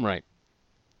 Right.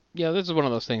 Yeah, this is one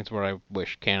of those things where I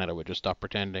wish Canada would just stop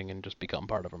pretending and just become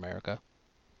part of America.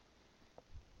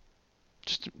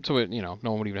 Just so no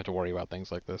one would even have to worry about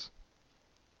things like this.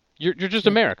 You're just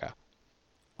America.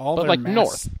 But like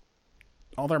North.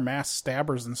 All their mass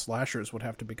stabbers and slashers would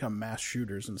have to become mass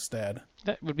shooters instead.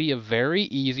 That would be a very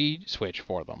easy switch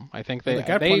for them. I think They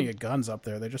got plenty of guns up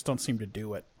there. They just don't seem to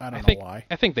do it. I don't know why.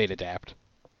 I think they'd adapt.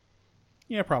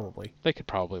 Yeah, probably. They could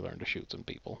probably learn to shoot some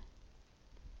people.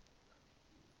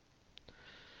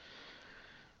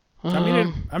 I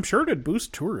mean, I'm sure it'd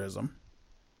boost tourism.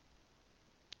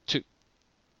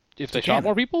 If they shot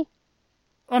more people?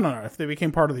 Oh, no. If they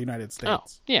became part of the United States. Oh,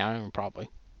 yeah, I mean, probably.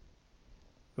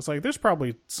 It's like, there's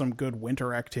probably some good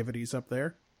winter activities up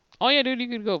there. Oh, yeah, dude, you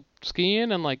could go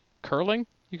skiing and, like, curling.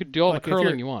 You could do all the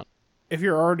curling you want. if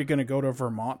you're already going to go to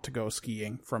Vermont to go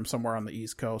skiing from somewhere on the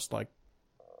East Coast, like,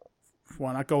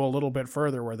 why not go a little bit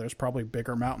further where there's probably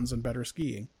bigger mountains and better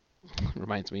skiing?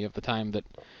 Reminds me of the time that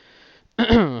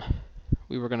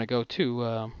we were going to go to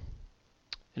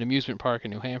an amusement park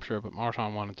in New Hampshire, but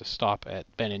Martin wanted to stop at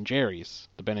Ben & Jerry's,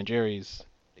 the Ben & Jerry's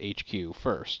HQ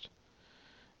first.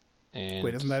 And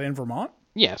Wait, isn't that in Vermont?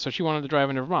 yeah, so she wanted to drive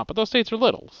into Vermont, but those states are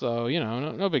little, so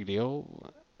no big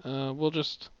deal. We'll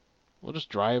just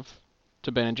drive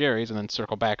to Ben & Jerry's and then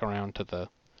circle back around to the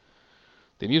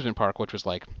amusement park, which was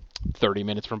like 30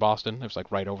 minutes from Boston. It was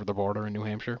like right over the border in New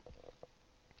Hampshire.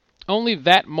 Only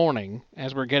that morning,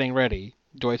 as we're getting ready,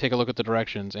 do I take a look at the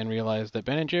directions and realize that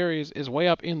Ben & Jerry's is way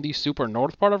up in the super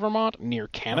north part of Vermont, near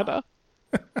Canada,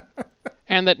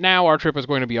 and that now our trip is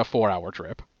going to be a 4-hour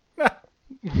trip.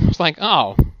 It's like,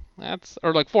 oh, that's,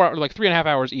 or like 3.5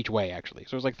 hours each way, actually.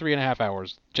 So it was like 3.5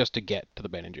 hours just to get to the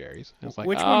Ben & Jerry's. It's like,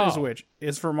 Which one is which?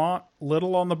 Is Vermont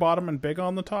little on the bottom and big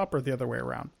on the top, or the other way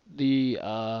around? The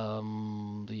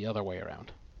other way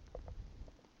around.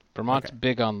 Vermont's Okay.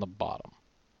 big on the bottom.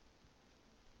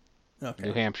 Okay.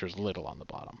 New Hampshire's little on the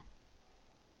bottom.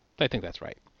 I think that's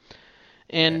right.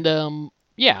 And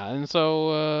yeah, and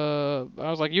so I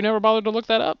was like, you never bothered to look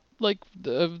that up? Like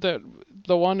the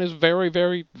one is very,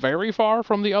 very, very far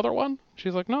from the other one?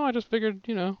 She's like, no, I just figured,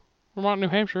 Vermont, New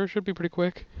Hampshire should be pretty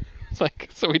quick. It's like,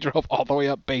 so we drove all the way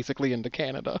up basically into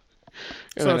Canada,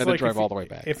 and then had to drive all the way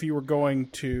back. If you were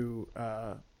going to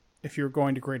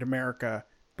Great America,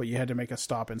 but you had to make a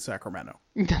stop in Sacramento.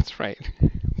 That's right.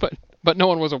 But no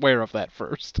one was aware of that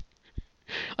first.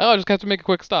 Oh, I just have to make a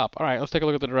quick stop. All right, let's take a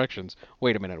look at the directions.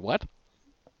 Wait a minute, what?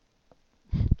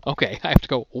 Okay, I have to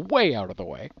go way out of the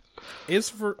way.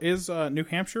 Is New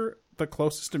Hampshire the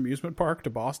closest amusement park to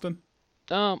Boston?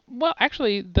 Well,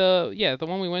 actually, the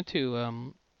one we went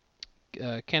to,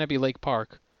 Canopy Lake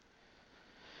Park,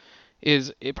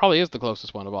 it probably is the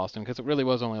closest one to Boston, because it really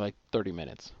was only like 30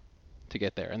 minutes to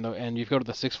get there. And you go to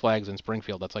the Six Flags in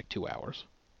Springfield, that's like 2 hours.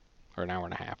 Or an hour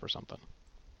and a half or something.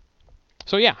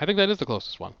 So yeah, I think that is the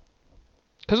closest one.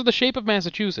 Because of the shape of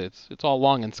Massachusetts, it's all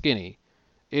long and skinny.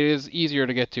 It is easier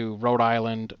to get to Rhode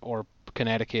Island or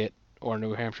Connecticut or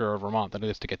New Hampshire or Vermont than it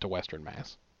is to get to Western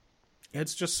Mass.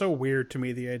 It's just so weird to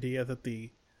me, the idea that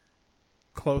the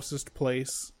closest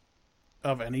place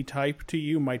of any type to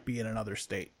you might be in another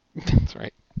state. That's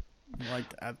right. Like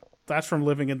that's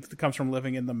comes from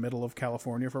living in the middle of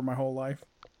California for my whole life.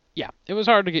 Yeah, it was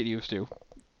hard to get used to.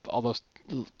 All those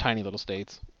tiny little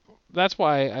states. That's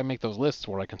why I make those lists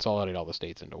where I consolidate all the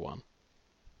states into one.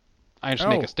 I just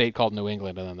make a state called New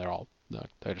England, and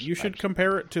then You should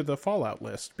compare it to the Fallout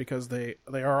list, because they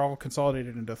are all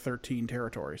consolidated into 13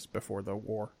 territories before the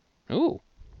war. Ooh,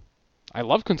 I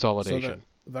love consolidation.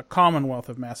 So the Commonwealth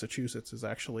of Massachusetts is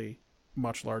actually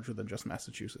much larger than just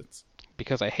Massachusetts.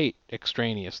 Because I hate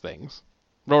extraneous things.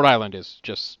 Rhode Island is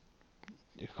just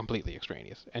completely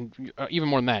extraneous. And even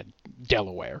more than that,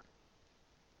 Delaware.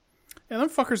 And them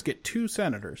fuckers get 2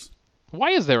 senators. Why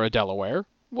is there a Delaware?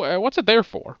 What's it there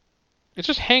for? It's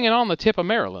just hanging on the tip of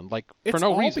Maryland, like, for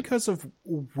no reason. It's all because of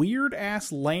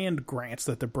weird-ass land grants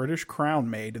that the British Crown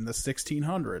made in the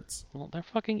 1600s. Well, they're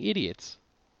fucking idiots.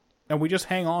 And we just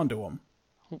hang on to them.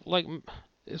 Like,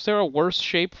 is there a worse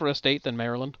shape for a state than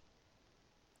Maryland?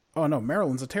 Oh, no,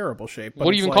 Maryland's a terrible shape. But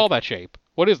What do you even call that shape?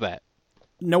 What is that?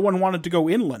 No one wanted to go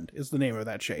inland, is the name of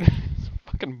that shape. It's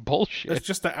fucking bullshit. It's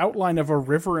just the outline of a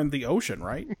river in the ocean,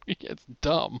 right? It's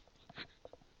dumb.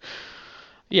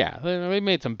 Yeah, they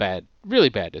made some really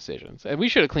bad decisions, and we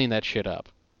should have cleaned that shit up.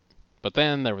 But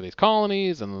then there were these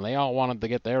colonies, and they all wanted to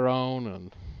get their own,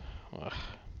 and... Ugh.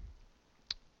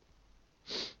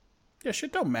 Yeah,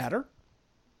 shit don't matter.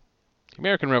 The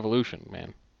American Revolution,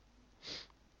 man.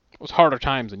 It was harder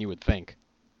times than you would think.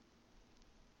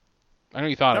 I know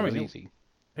you thought it was easy.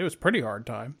 It was pretty hard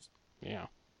times. Yeah.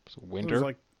 It was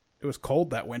winter. It was cold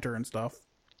that winter and stuff.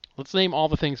 Let's name all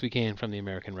the things we can from the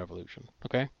American Revolution,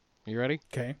 okay? Are you ready?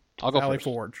 Okay. I'll go Valley first.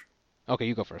 Forge. Okay,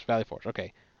 you go first. Valley Forge.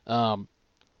 Okay. Old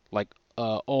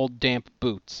damp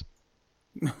boots.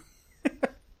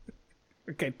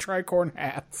 Okay, tricorn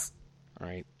hats. All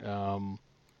right.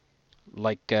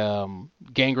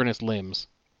 Gangrenous limbs.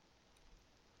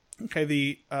 Okay,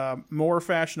 the more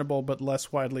fashionable but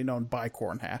less widely known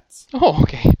bicorn hats. Oh,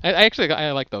 okay.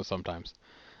 I like those sometimes.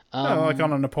 Like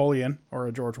on a Napoleon or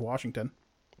a George Washington.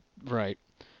 Right.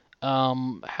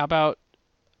 How about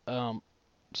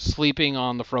sleeping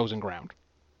on the frozen ground?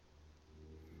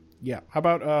 Yeah. How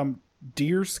about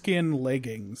deerskin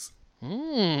leggings?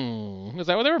 Is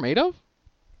that what they were made of?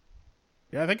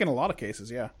 Yeah, I think in a lot of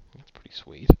cases, yeah. That's pretty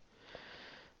sweet.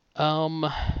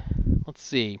 Let's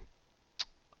see.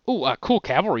 Ooh, cool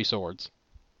cavalry swords.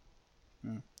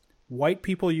 White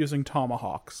people using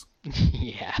tomahawks.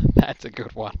 Yeah, that's a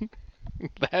good one.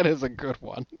 That is a good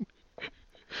one.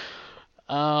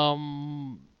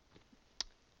 Um.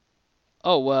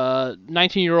 Oh,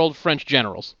 19-year-old French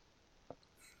generals.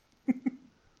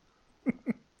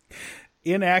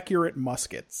 Inaccurate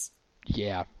muskets.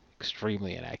 Yeah,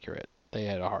 extremely inaccurate. They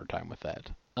had a hard time with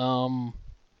that. Boy,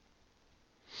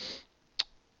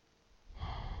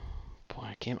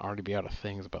 I can't already be out of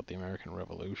things about the American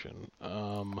Revolution.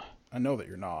 I know that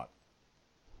you're not.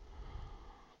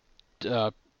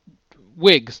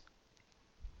 Wigs.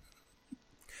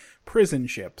 Prison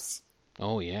ships.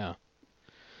 Oh yeah.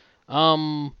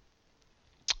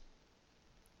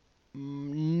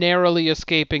 Narrowly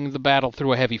escaping the battle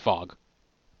through a heavy fog.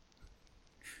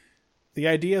 The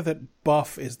idea that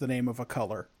buff is the name of a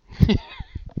color.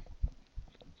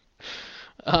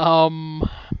 Man,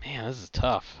 this is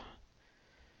tough.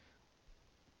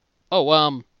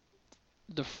 Oh,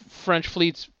 the French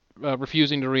fleet's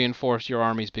refusing to reinforce your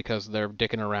armies because they're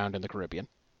dicking around in the Caribbean.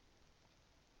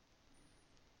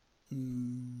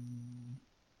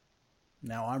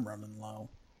 Now I'm running low.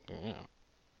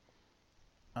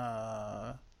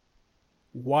 Yeah.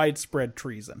 Widespread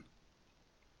treason.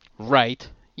 Right.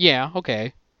 Yeah,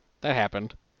 okay. That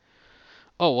happened.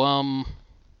 Oh,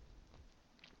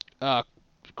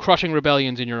 crushing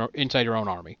rebellions inside your own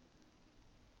army.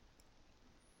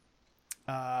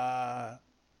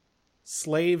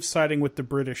 Slaves siding with the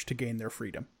British to gain their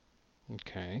freedom.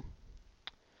 Okay.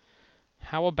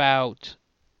 How about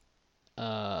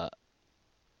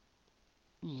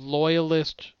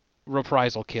loyalist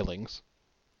reprisal killings?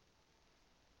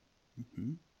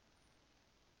 Mm-hmm.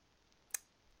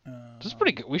 This is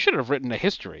pretty good. We should have written a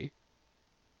history.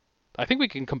 I think we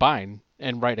can combine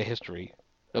and write a history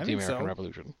of the American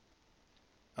Revolution.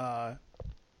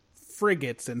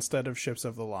 Frigates instead of ships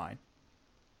of the line.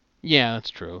 Yeah, that's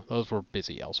true. Those were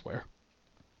busy elsewhere.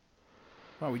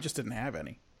 Well, we just didn't have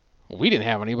any. Well, we didn't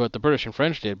have any, but the British and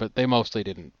French did, but they mostly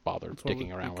didn't bother That's why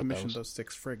dicking around we with commissioned those. those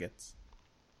 6 frigates.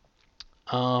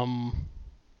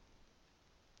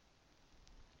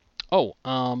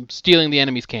 Stealing the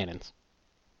enemy's cannons.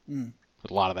 Mm.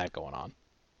 There's a lot of that going on.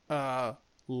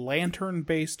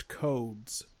 Lantern-based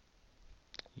codes.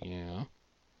 Yeah.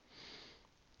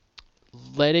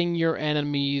 Letting your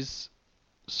enemies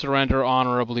surrender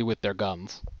honorably with their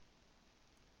guns.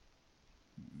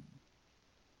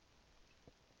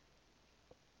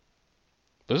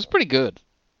 This is pretty good.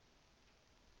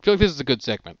 I feel like this is a good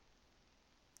segment.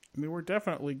 I mean, we're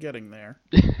definitely getting there.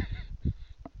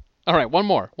 All right, one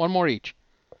more. One more each.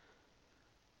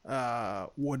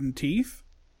 Wooden teeth.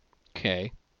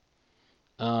 Okay.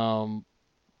 Probably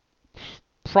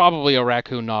a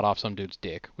raccoon gnawed off some dude's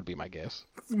dick, would be my guess.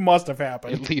 Must have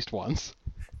happened. At least once.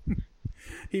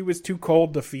 He was too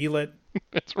cold to feel it.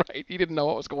 That's right. He didn't know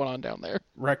what was going on down there.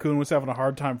 Raccoon was having a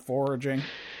hard time foraging.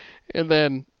 And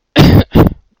then,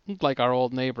 like our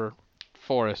old neighbor,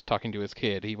 Forrest, talking to his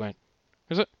kid, he went,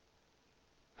 did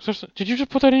you just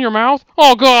put that in your mouth?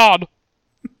 Oh, God!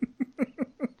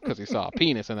 Because he saw a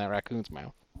penis in that raccoon's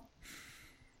mouth.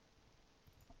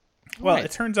 Well, Right.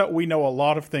 It turns out we know a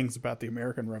lot of things about the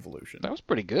American Revolution. That was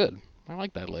pretty good. I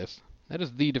like that list. That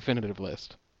is the definitive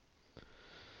list.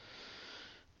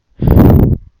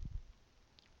 Well,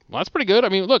 that's pretty good. I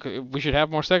mean, look, we should have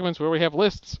more segments where we have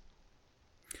lists.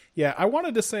 Yeah, I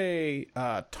wanted to say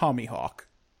Tommy Hawk.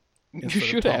 You instead of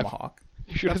should have. Tomahawk.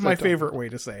 You should That's have my said Tom. favorite way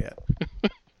to say it.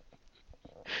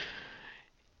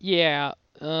 Yeah,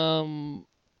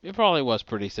 it probably was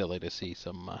pretty silly to see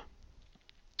some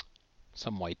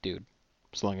white dude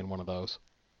slinging one of those.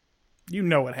 You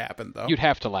know what happened, though. You'd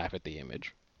have to laugh at the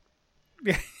image.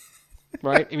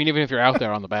 Right? I mean, even if you're out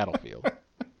there on the battlefield.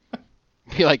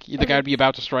 Be like, the guy would be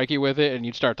about to strike you with it, and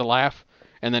you'd start to laugh,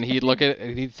 and then he'd look at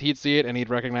it, he'd see it, and he'd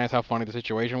recognize how funny the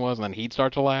situation was, and then he'd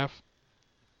start to laugh.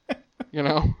 You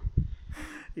know?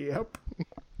 Yep.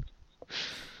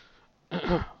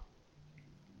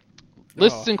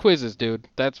 Lists and quizzes, dude.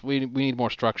 We need more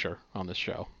structure on this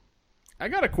show. I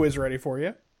got a quiz ready for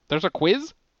you. There's a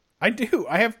quiz? I do.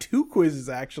 I have 2 quizzes,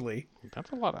 actually.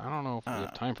 That's a lot. I don't know if we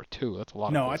have time for 2. That's a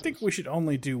lot No, of I quizzes. think we should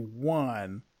only do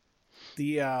 1.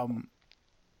 The,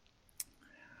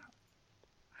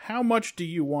 how much do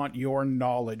you want your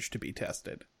knowledge to be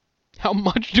tested? How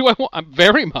much do I want?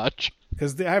 Very much.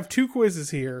 Because I have 2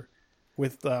 quizzes here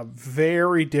with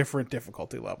very different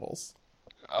difficulty levels.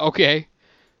 Okay.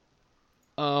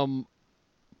 Boy.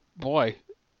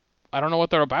 I don't know what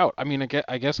they're about. I mean,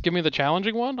 I guess give me the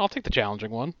challenging one. I'll take the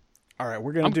challenging one. All right,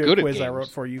 we're going I'm to do good a at quiz I games. wrote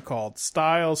for you called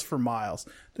Styles for Miles.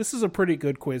 This is a pretty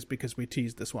good quiz because we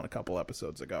teased this one a couple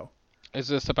episodes ago. Is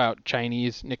this about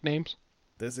Chinese nicknames?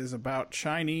 This is about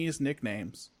Chinese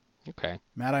nicknames. Okay.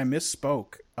 Matt, I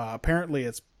misspoke. Apparently,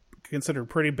 it's considered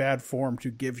pretty bad form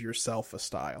to give yourself a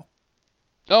style.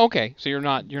 Oh, okay. So you're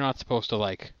not supposed to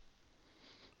like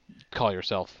call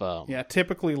yourself. Yeah,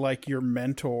 typically like your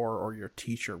mentor or your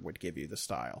teacher would give you the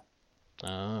style.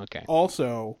 Okay.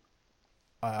 Also,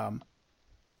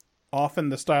 often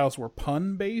the styles were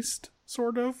pun-based,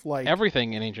 sort of. Like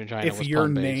Everything in ancient China if was your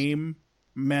pun-based. name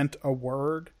meant a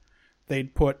word,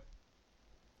 they'd put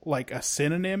like a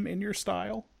synonym in your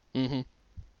style. Mm-hmm.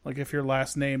 Like if your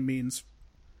last name means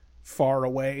far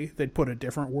away, they'd put a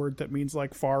different word that means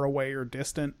like far away or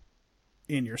distant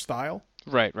in your style.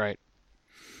 Right, right.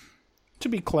 To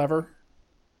be clever.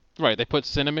 Right, they put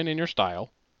cinnamon in your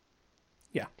style.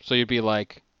 Yeah. So you'd be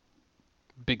like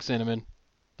Big Cinnamon.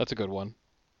 That's a good one.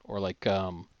 Or like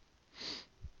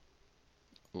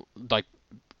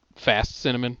Fast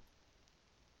Cinnamon.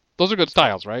 Those are good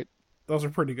styles, right? Those are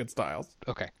pretty good styles.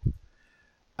 Okay.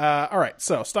 All right,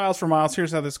 so Styles for Miles.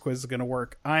 Here's how this quiz is going to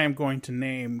work. I am going to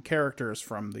name characters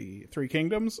from the Three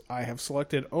Kingdoms. I have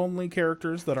selected only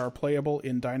characters that are playable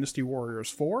in Dynasty Warriors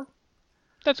 4.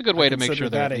 That's a good way to make Consider sure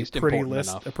they're that at least a pretty important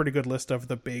list, enough. a pretty good list of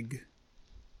the big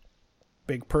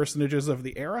personages of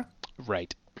the era.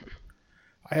 Right.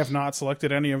 I have not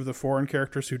selected any of the foreign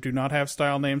characters who do not have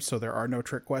style names, so there are no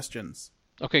trick questions.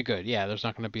 Okay, good. Yeah, there's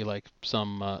not going to be like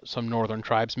some northern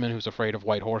tribesman who's afraid of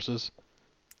white horses.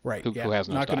 Right, Who has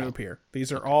no not going to style. appear.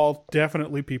 These are all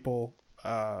definitely people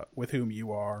with whom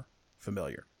you are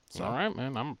familiar. So. All right,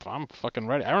 man. I'm fucking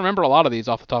ready. I remember a lot of these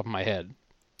off the top of my head.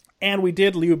 And we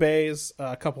did Liu Bei's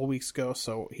a couple weeks ago,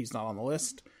 so he's not on the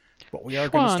list. But we are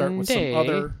going to start with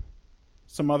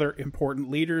some other important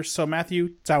leaders. So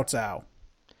Matthew, Cao Cao.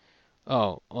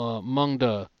 Oh, Meng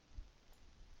De.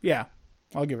 Yeah,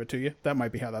 I'll give it to you. That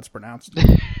might be how that's pronounced.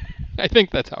 I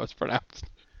think that's how it's pronounced.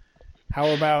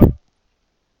 How about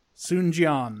Sun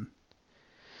Jian?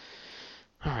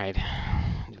 All right,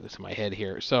 do this in my head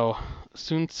here. So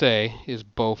Sun Ce is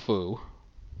Bo Fu,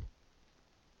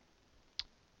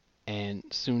 and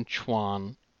Sun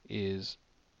Quan is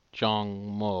Zhang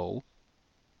Mo,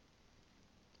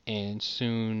 and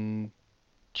Sun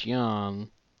Jian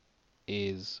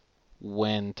is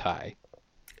Wen Tai.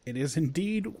 It is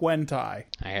indeed Wen Tai.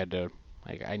 I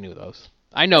knew those.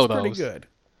 I know those. Pretty good.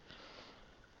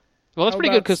 Well, that's How pretty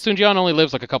good about- because Sun Jian only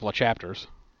lives like a couple of chapters.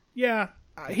 Yeah,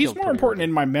 he's killed more pretty important early.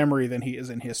 in my memory than he is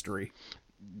in history.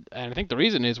 And I think the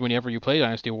reason is whenever you play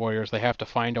Dynasty Warriors, they have to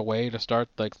find a way to start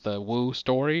like the Wu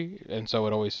story, and so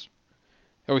it always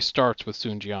starts with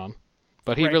Sun Jian.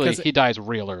 But he Right, really 'cause he dies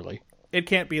real early. It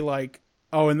can't be like,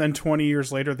 oh, and then 20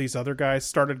 years later, these other guys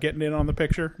started getting in on the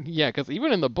picture. Yeah, because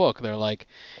even in the book, they're like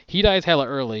he dies hella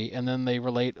early, and then they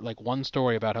relate like one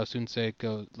story about how Sun Ce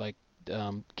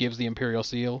gives the Imperial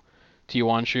Seal to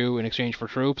Yuan Shu in exchange for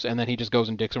troops, and then he just goes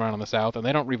and dicks around in the south, and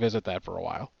they don't revisit that for a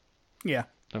while. Yeah.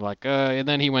 They're like, and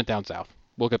then he went down south.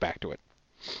 We'll get back to it.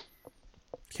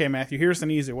 Okay, Matthew, here's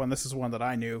an easy one. This is one that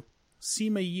I knew.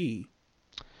 Sima Yi.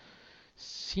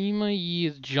 Sima Yi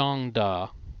is Zhang Da.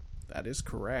 That is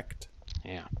correct.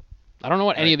 Yeah. I don't know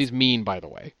what any of these mean, by the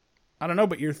way. I don't know,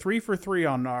 but you're 3 for 3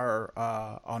 on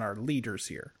our leaders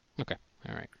here. Okay.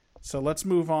 All right. So let's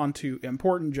move on to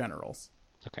important generals.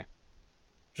 Okay.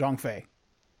 Zhang Fei.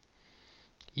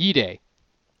 Yi Dai.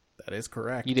 That is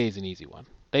correct. Yi Dai's an easy one.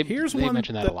 They Here's one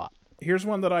mention that a lot. Here's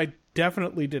one that I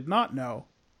definitely did not know.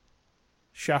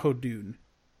 Xiahou Dun.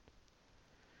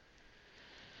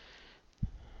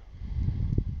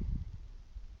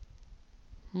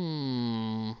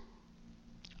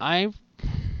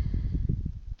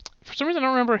 For some reason, I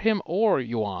don't remember him or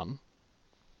Yuan.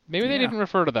 Maybe they Yeah. didn't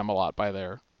refer to them a lot by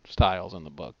their styles in the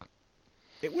book.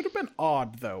 It would have been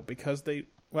odd though, because you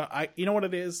know what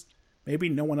it is? Maybe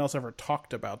no one else ever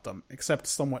talked about them, except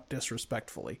somewhat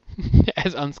disrespectfully,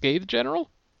 As unscathed general?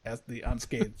 as the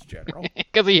unscathed general.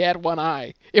 Because he had one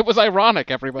eye. It was ironic,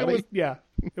 everybody.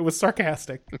 It was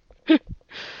sarcastic.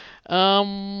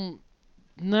 No,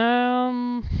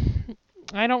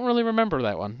 I don't really remember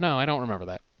that one. No, I don't remember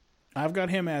that. I've got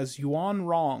him as Yuan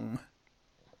Rong.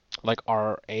 Like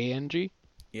R-A-N-G?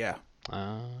 Yeah.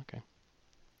 Okay.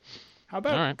 How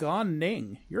about All right. Gan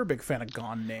Ning? You're a big fan of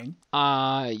Gan Ning.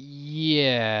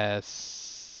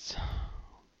 Yes.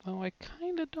 Though I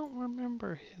kind of don't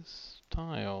remember his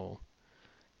style.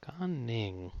 Gan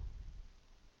Ning.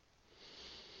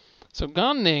 So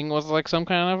Gan Ning was like some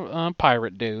kind of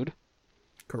pirate dude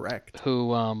Correct.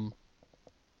 who,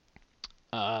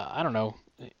 I don't know.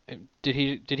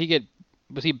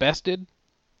 Was he bested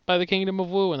by the Kingdom of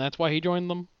Wu, and that's why he joined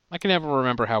them. I can never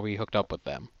remember how he hooked up with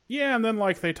them. Yeah, and then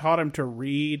like they taught him to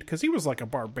read because he was like a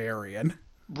barbarian.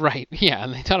 Right, yeah,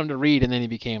 and they taught him to read, and then he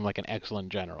became like an excellent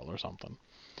general or something.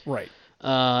 Right.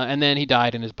 And then he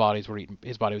died, and his body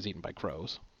was eaten by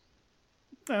crows.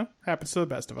 No, happens to the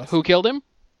best of us. Who killed him?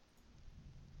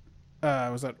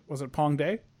 Was it Pong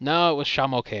Day? No, it was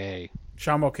Shamoke.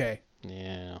 Shamoke.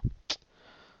 Yeah,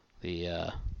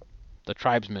 the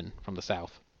tribesman from the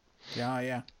south.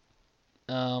 Yeah.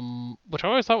 Which I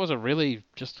always thought was a really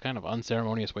just kind of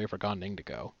unceremonious way for Gan Ning to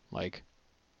go. Like,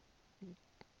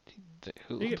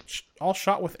 who? Did he get all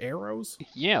shot with arrows?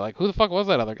 Yeah, like who the fuck was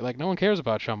that other? Like, no one cares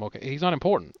about Shamoke. He's not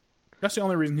important. That's the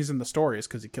only reason he's in the story is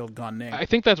because he killed Gan Ning. I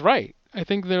think that's right. I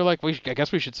think they're like, I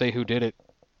guess we should say who did it,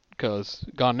 because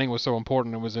Gan Ning was so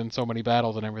important and was in so many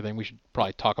battles and everything. We should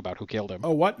probably talk about who killed him.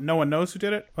 Oh, what? No one knows who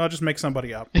did it? Well, just make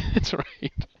somebody up. That's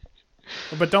right.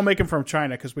 But don't make him from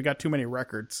China because we got too many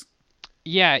records.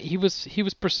 Yeah, he was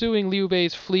pursuing Liu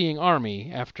Bei's fleeing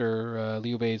army after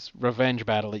Liu Bei's revenge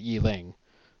battle at Yiling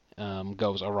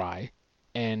goes awry.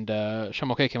 And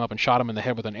Shamoke came up and shot him in the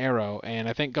head with an arrow, and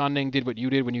I think Gan Ning did what you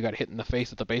did when you got hit in the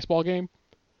face at the baseball game.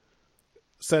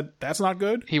 Said, that's not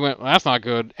good? He went, well, that's not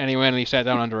good, and he went and he sat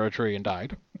down under a tree and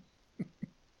died.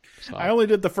 So, I only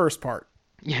did the first part.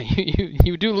 yeah,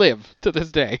 you do live to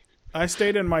this day. I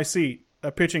stayed in my seat.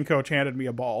 A pitching coach handed me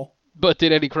a ball. But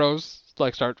did any crows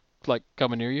start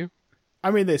coming near you?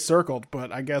 I mean, they circled,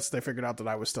 but I guess they figured out that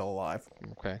I was still alive.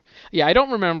 Okay. Yeah, I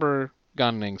don't remember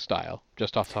Gan Ning's style.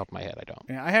 Just off the top of my head, I don't.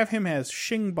 Yeah, I have him as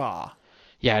Xingba.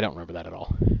 Yeah, I don't remember that at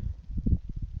all.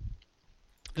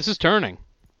 This is turning.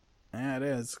 Yeah, it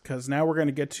is, because now we're going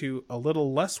to get to a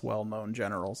little less well-known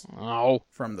generals Oh.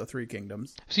 from the Three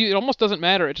Kingdoms. See, it almost doesn't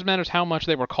matter. It just matters how much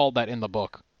they were called that in the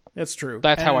book. It's true.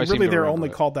 That's how I seem really to they're remember only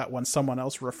it. called that when someone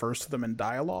else refers to them in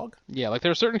dialogue. Yeah, like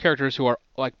there are certain characters who are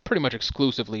like pretty much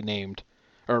exclusively named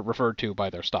or referred to by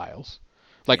their styles.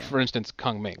 Like, for instance,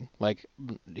 Kung Ming. Like,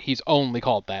 he's only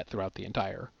called that throughout the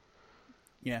entire...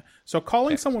 Yeah. So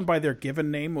calling someone by their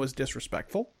given name was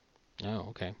disrespectful. Oh,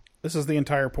 okay. This is the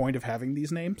entire point of having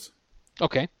these names.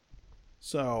 Okay.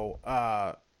 So,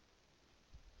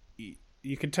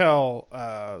 you can tell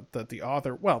that the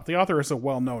author is a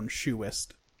well-known shoeist.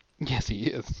 Yes, he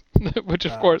is. Which,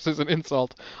 of course, is an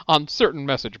insult on certain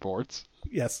message boards.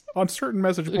 Yes, on certain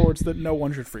message boards that no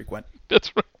one should frequent.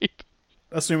 That's right.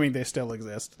 Assuming they still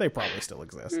exist. They probably still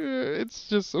exist. It's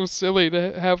just so silly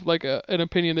to have, like, an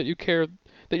opinion that you care...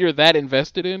 that you're that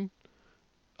invested in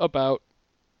about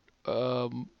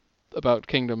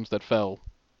kingdoms that fell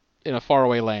in a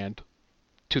faraway land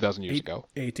 2,000 years ago.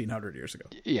 1,800 years ago.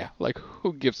 Yeah, like,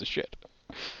 who gives a shit?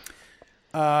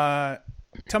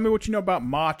 Tell me what you know about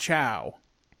Ma Chao.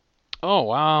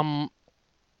 Oh,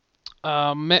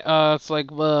 it's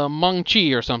like Meng Chi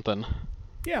or something.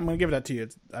 Yeah, I'm going to give that to you.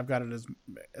 I've got it as...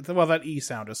 Well, that E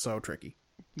sound is so tricky.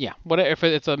 Yeah, what if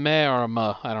it's a meh or a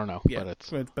muh, I don't know. Yeah,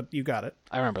 but you got it.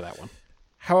 I remember that one.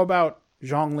 How about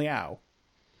Zhang Liao?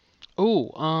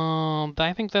 Ooh,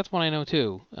 I think that's one I know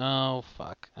too. Oh,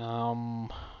 fuck.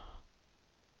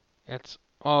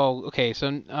 Okay, this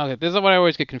is what I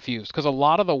always get confused, because a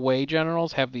lot of the Wei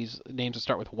generals have these names that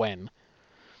start with Wen.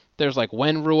 There's like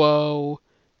Wen Ruo,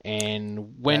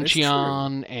 and Wen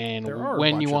Qian, and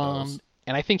Wen Yuan,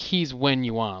 and I think he's Wen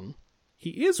Yuan.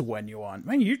 He is Wen Yuan.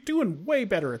 Man, you're doing way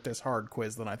better at this hard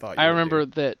quiz than I thought you I would remember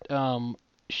do. that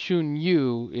Xun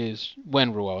Yu is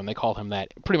Wen Ruo, and they call him that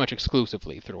pretty much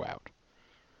exclusively throughout.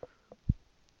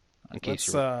 In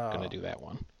case you're going to do that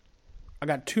one. I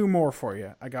got two more for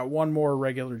you. I got one more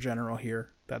regular general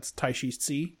here. That's Taishi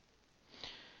Ci.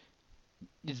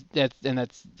 That's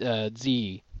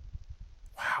Z.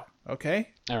 Wow. Okay.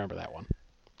 I remember that one.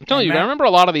 I'm telling you, I remember a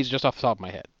lot of these just off the top of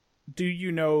my head. Do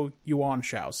you know Yuan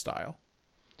Shao's style?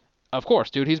 Of course,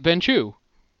 dude. He's Ben Chu.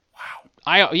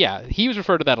 Wow. Yeah, he was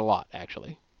referred to that a lot,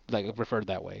 actually. Like, referred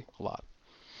that way a lot.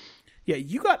 Yeah,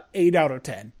 you got 8 out of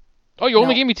 10. Oh, you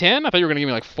only gave me 10? I thought you were going to give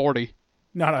me like 40.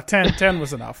 No, 10. 10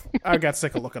 was enough. I got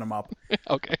sick of looking them up.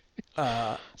 Okay.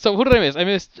 So who did I miss? I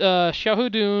missed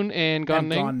Xiahou Dun and Gan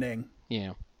Ning. Gan Ning.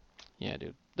 Yeah. Yeah,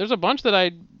 dude. There's a bunch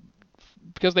that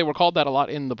because they were called that a lot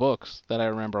in the books that I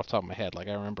remember off the top of my head. Like,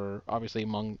 I remember, obviously,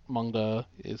 Mengde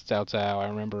is Cao Cao. I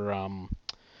remember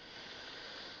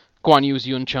Guan Yu's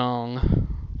Yun Chang.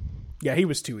 Yeah, he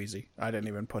was too easy. I didn't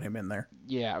even put him in there.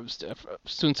 Yeah,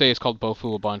 Sun Ce is called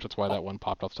Bofu a bunch. That's why that one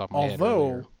popped off the top of my head.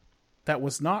 Although, that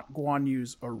was not Guan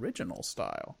Yu's original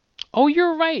style. Oh,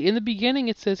 you're right. In the beginning,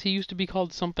 it says he used to be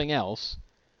called something else,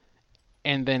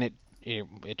 and then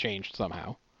it changed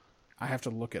somehow. I have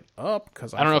to look it up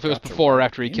because I don't know if it was before or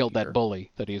after he killed that bully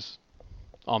that he's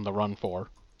on the run for.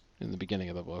 in the beginning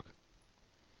of the book.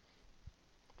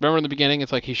 Remember in the beginning,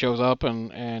 it's like he shows up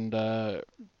and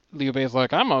Liu Bei's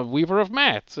like, I'm a weaver of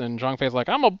mats, and Zhang Fei's like,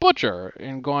 I'm a butcher,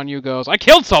 and Guan Yu goes, I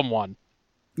killed someone.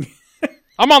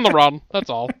 I'm on the run. That's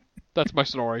all. That's my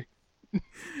story.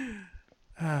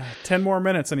 10 more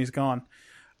minutes and he's gone.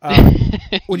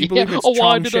 Would you believe it's why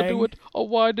Chong did Sheng? I do it? Oh,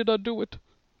 why did I do it?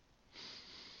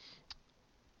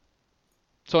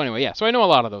 So anyway, yeah. So I know a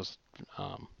lot of those,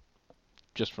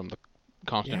 just from the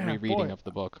constant rereading boy. of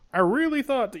the book. I really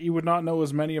thought that you would not know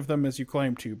as many of them as you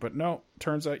claim to, but no,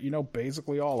 turns out you know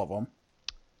basically all of them.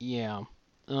 Yeah.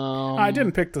 I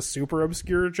didn't pick the super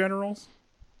obscure generals.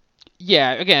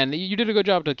 Yeah, again, you did a good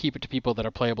job to keep it to people that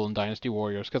are playable in Dynasty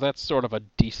Warriors, because that's sort of a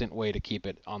decent way to keep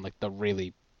it on like the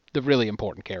really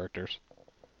important characters.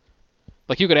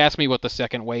 Like you could ask me what the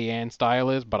second Wei Yan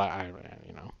style is, but I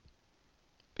you know,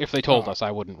 if they told us, I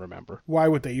wouldn't remember. Why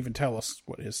would they even tell us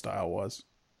what his style was?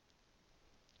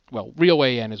 Well, real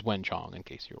Wei Yan is Wen Chong, in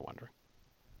case you were wondering.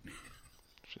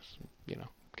 Just, you know,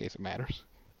 in case it matters.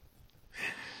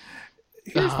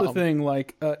 Here's the thing,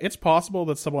 like, it's possible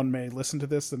that someone may listen to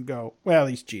this and go, well,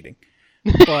 he's cheating.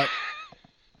 But,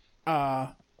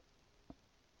 I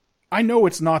know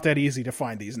it's not that easy to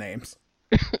find these names.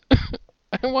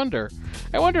 I wonder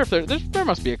if there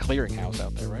must be a clearinghouse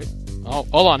out there, right? Oh,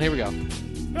 hold on, here we go.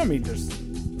 I mean, there's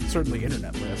certainly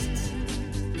internet lists.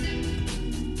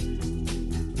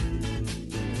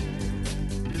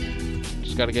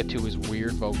 Just gotta get to his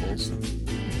weird vocals.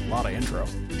 A lot of intro.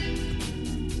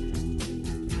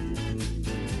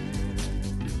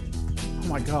 Oh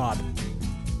my god.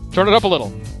 Turn it up a little.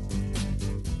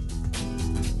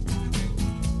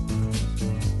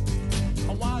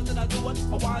 Why did I do it?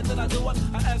 Or why did I do it?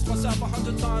 I asked myself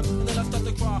 100 times, and then I start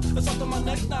to cry. It's up to my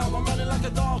neck now, I'm running like a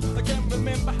dog. I can't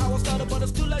remember how I started, but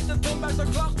it's too late to turn back the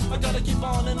clock. I gotta keep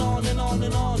on and on and on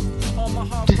and on. On my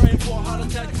heart praying for a heart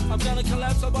attack. I'm gonna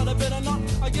collapse, but I better not.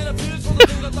 I get abused for the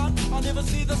things I thought. I'll never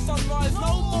see the sunrise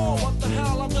no more. What the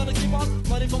hell? I'm gonna keep on.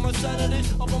 Money for my sanity,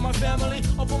 or for my family,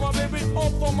 or for my baby, or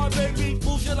for my baby.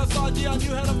 Bullshit aside, yeah, I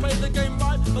knew how to play the game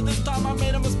right. But this time I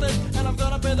made a mistake, and I'm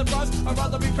gonna pay the price. I'd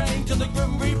rather be praying to the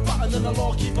Grim Reaper than the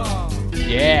Lawkeeper.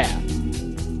 Yeah.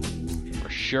 For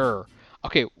sure.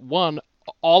 Okay, one,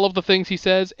 all of the things he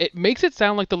says, it makes it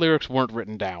sound like the lyrics weren't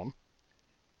written down.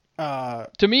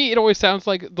 To me, it always sounds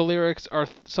like the lyrics are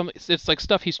it's like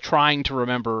stuff he's trying to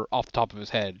remember off the top of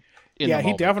his head. Yeah,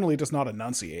 he definitely does not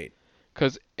enunciate.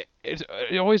 Because it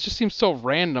always just seems so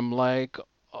random, like,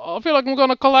 oh, I feel like I'm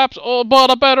gonna collapse, oh,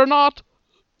 but I better not.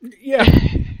 Yeah.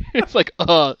 It's like,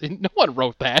 no one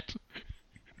wrote that.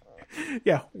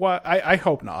 Yeah, well, I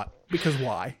hope not, because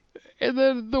why? And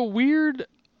then the weird,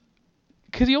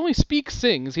 because he only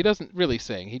sings, he doesn't really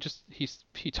sing,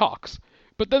 he talks.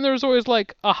 But then there's always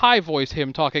like a high voice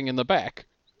him talking in the back.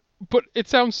 But it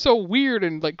sounds so weird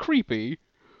and like creepy.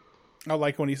 I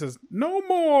like when he says, no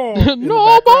more!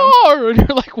 No more! And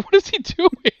you're like, what is he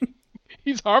doing?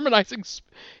 He's harmonizing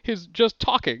his just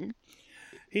talking.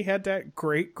 He had that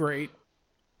great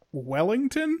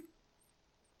Wellington?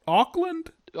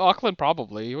 Auckland? Auckland,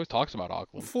 probably. He always talks about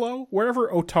Auckland. Flow? Wherever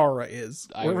Otara is.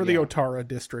 Wherever the Otara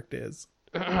district is.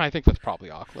 I think that's probably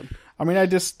Auckland. I mean, I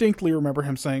distinctly remember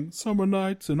him saying, summer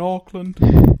nights in Auckland.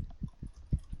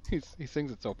 He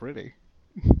sings it so pretty.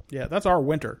 Yeah, that's our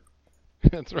winter.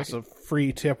 That's right. That's a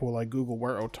free tip while I Google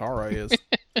where Otara is.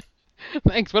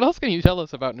 Thanks. What else can you tell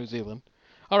us about New Zealand?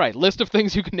 All right, list of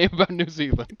things you can name about New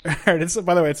Zealand. By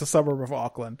the way, it's a suburb of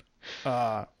Auckland.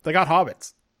 They got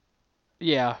hobbits.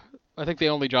 Yeah, I think the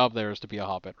only job there is to be a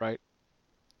hobbit, right?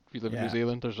 If you live in New Yeah.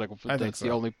 Zealand, there's like I think that's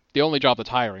so. the only job that's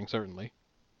hiring, certainly.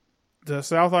 The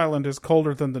South Island is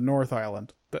colder than the North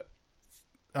Island.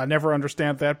 I never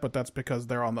understand that, but that's because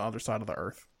they're on the other side of the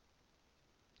Earth.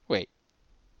 Wait,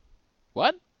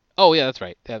 what? Oh yeah, that's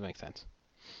right. That makes sense.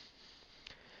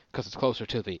 Because it's closer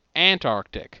to the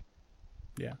Antarctic.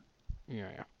 Yeah.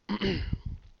 Yeah.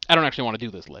 I don't actually want to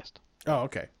do this list. Oh,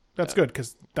 okay. That's good,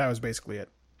 because that was basically it.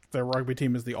 Their rugby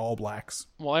team is the All Blacks.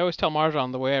 Well, I always tell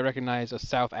Marjan the way I recognize a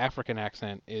South African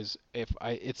accent is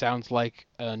it sounds like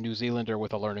a New Zealander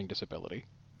with a learning disability.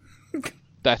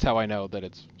 That's how I know that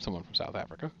it's someone from South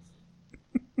Africa.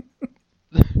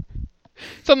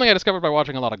 Something I discovered by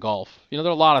watching a lot of golf. You know,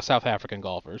 there are a lot of South African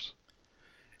golfers.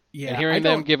 Yeah, And hearing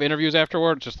them give interviews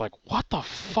afterward, it's just like, what the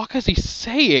fuck is he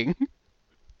saying?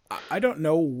 I don't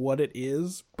know what it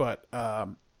is, but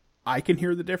I can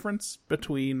hear the difference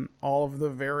between all of the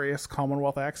various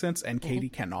Commonwealth accents, and Katie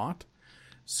cannot.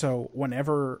 So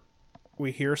whenever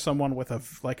we hear someone with a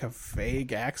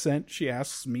vague accent, she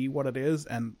asks me what it is,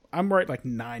 and I'm right like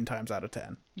 9 times out of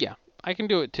 10. Yeah. I can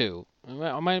do it too.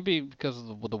 It might be because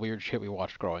of the weird shit we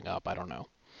watched growing up. I don't know.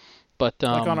 But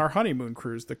Like on our honeymoon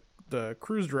cruise, the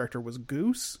cruise director was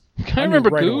Goose. I remember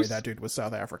knew right away Goose. that dude was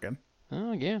South African.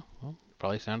 Oh yeah, well,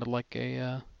 probably sounded like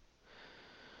an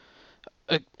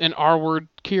R-word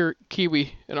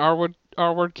Kiwi, an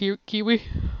R-word Kiwi.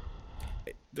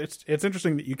 It's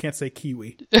interesting that you can't say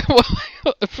Kiwi. Well,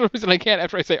 for some reason I can't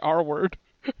after I say R-word.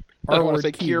 I don't want to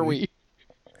say Kiwi. Kiwi.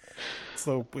 It's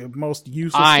the most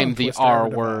useless. I'm tongue the twister ever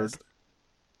R-word.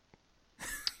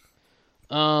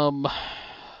 devised.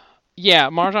 Yeah,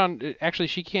 Marjan, actually,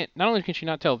 she can't. Not only can she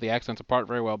not tell the accents apart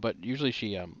very well, but usually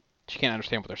she can't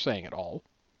understand what they're saying at all.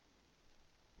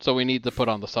 So we need to put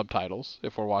on the subtitles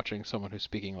if we're watching someone who's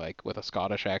speaking like with a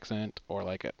Scottish accent or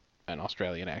like an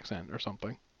Australian accent or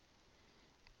something.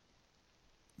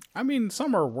 I mean,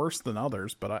 some are worse than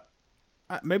others, but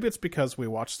maybe it's because we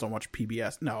watch so much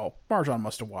PBS. No, Marjan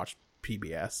must have watched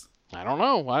PBS. I don't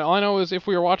know. All I know is if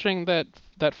we were watching that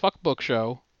fuckbook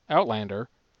show, Outlander,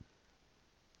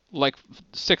 like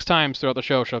 6 times throughout the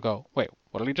show, she'll go, "Wait,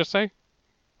 what did he just say?"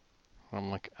 I'm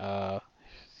like, and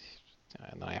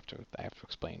then I have to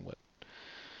explain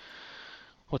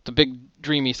what the big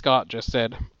dreamy Scott just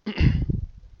said.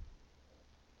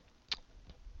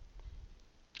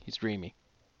 He's dreamy.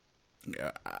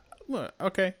 Yeah, look,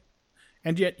 okay.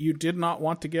 And yet you did not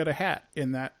want to get a hat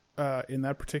in that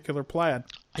particular plaid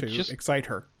to excite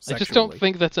her sexually. I just don't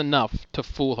think that's enough to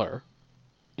fool her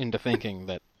into thinking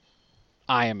that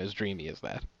I am as dreamy as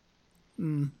that.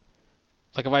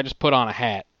 Like if I just put on a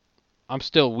hat, I'm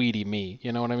still weedy me.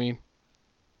 You know what I mean?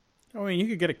 I mean, you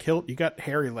could get a kilt. You got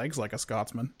hairy legs like a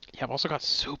Scotsman. Yeah, I've also got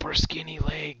super skinny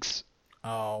legs.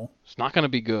 Oh. It's not going to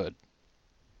be good.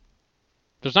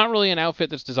 There's not really an outfit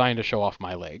that's designed to show off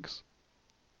my legs.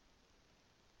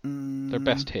 They're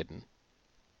best hidden.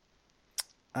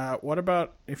 What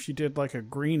about if you did like a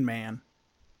Green Man?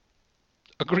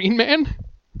 A Green Man?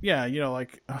 Yeah,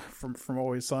 like from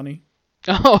Always Sunny.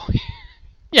 Oh,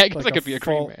 yeah, I guess Like I could be a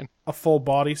Green Man. A full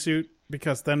bodysuit,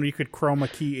 because then you could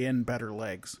chroma key in better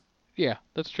legs. Yeah,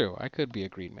 that's true. I could be a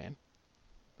Green Man.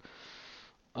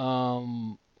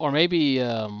 Or maybe,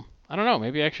 I don't know,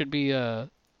 maybe I should be a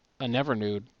never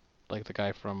nude, like the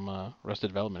guy from Arrested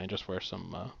Development, and just wear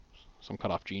some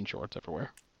cut-off jean shorts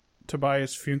everywhere.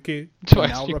 Tobias Funke,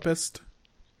 Tobias now Funke. rapist.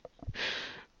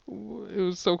 It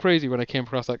was so crazy when I came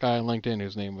across that guy on LinkedIn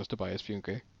whose name was Tobias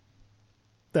Funke.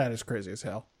 That is crazy as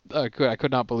hell. I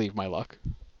could not believe my luck.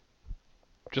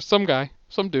 Just some guy,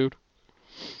 some dude.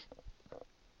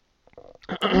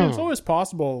 I mean, it's always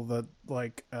possible that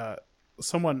like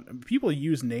people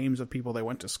use names of people they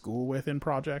went to school with in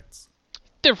projects.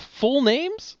 Their full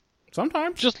names?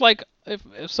 Sometimes. Just like if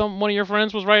one of your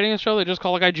friends was writing a show, they just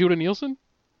call a guy Judah Nielsen?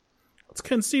 It's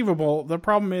conceivable. The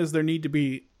problem is there need to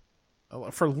be,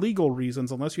 for legal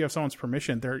reasons, unless you have someone's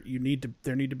permission, there need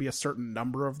to be a certain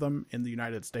number of them in the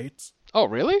United States. Oh,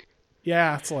 really?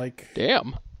 Yeah, it's like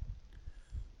Damn.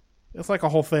 it's like a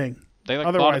whole thing. They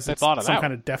Otherwise, they it's thought it some out.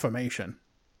 kind of defamation.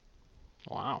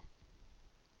 Wow.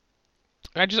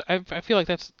 I feel like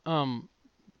that's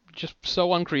just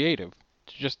so uncreative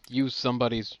to just use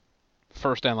somebody's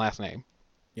first and last name.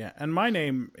 Yeah, and my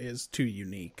name is too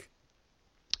unique.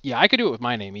 Yeah, I could do it with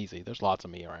my name easy. There's lots of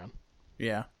me around.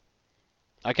 Yeah.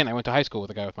 I went to high school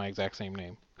with a guy with my exact same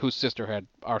name, whose sister had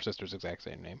our sister's exact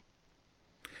same name.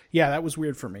 Yeah, that was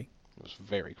weird for me. It was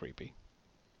very creepy.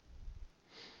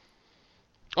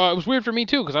 Oh, it was weird for me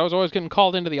too, because I was always getting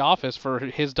called into the office for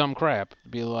his dumb crap.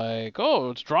 Be like,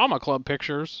 "Oh, it's drama club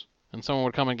pictures," and someone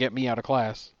would come and get me out of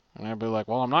class, and I'd be like,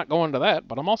 "Well, I'm not going to that,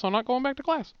 but I'm also not going back to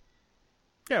class."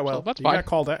 Yeah, well, So that's you fine. got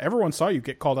called out. Everyone saw you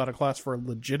get called out of class for a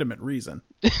legitimate reason.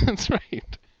 That's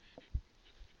right.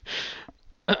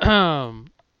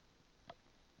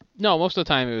 No, most of the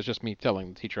time it was just me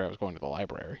telling the teacher I was going to the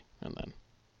library, and then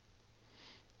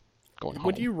going home.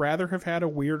 Would you rather have had a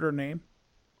weirder name?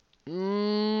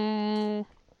 Nah,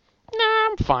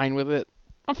 I'm fine with it.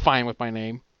 I'm fine with my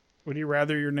name. Would you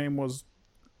rather your name was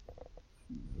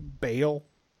Bale?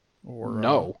 Or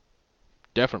No,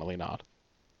 definitely not.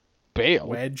 Bale.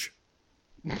 Wedge?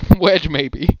 Wedge,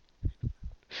 maybe.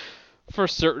 For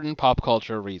certain pop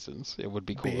culture reasons, it would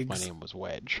be cool if my Biggs. name was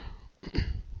Wedge.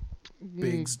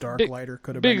 Biggs Darklighter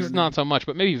could have been Biggs your name. not so much,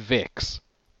 but maybe Vix.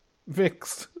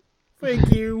 Vix.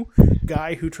 Thank you.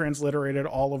 Guy who transliterated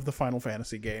all of the Final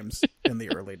Fantasy games in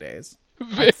the early days.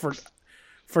 Vix.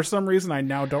 For some reason, I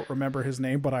now don't remember his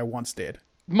name, but I once did.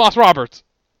 Moss Roberts.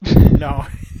 No.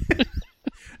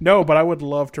 No, but I would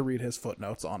love to read his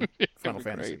footnotes on Final be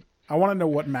Fantasy. great. I want to know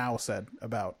what Mao said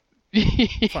about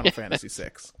Final Fantasy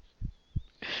VI.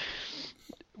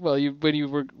 Well, when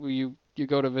you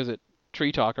go to visit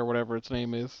Tree Talk or whatever its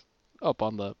name is up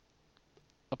on the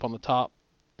top,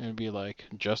 and it'd be like,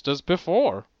 just as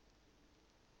before,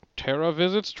 Terra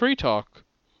visits Tree Talk.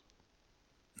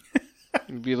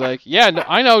 It'd be like, yeah, no,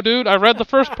 I know, dude. I read the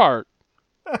first part.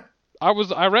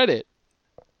 I read it.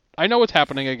 I know what's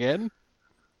happening again.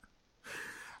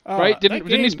 Right? Didn't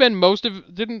he spend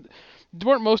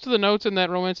weren't most of the notes in that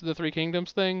Romance of the Three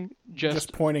Kingdoms thing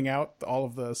just pointing out all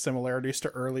of the similarities to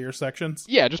earlier sections?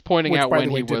 Yeah, just pointing out when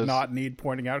he was... did not need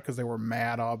pointing out because they were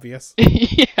mad obvious.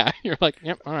 Yeah, you're like,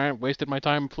 yep, all right, wasted my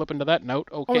time flipping to that note,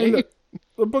 okay. I mean,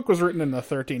 the book was written in the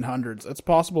 1300s. It's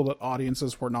possible that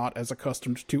audiences were not as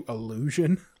accustomed to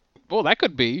illusion. Well, that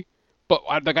could be. But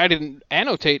the guy didn't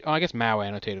annotate... Oh, I guess Mao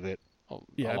annotated it.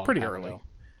 Pretty early.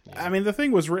 Yeah. I mean, the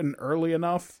thing was written early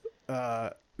enough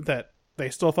that they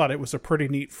still thought it was a pretty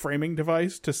neat framing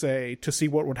device to say, to see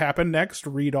what would happen next,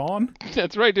 read on.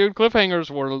 That's right, dude. Cliffhangers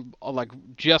were like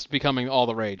just becoming all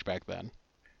the rage back then.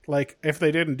 Like, if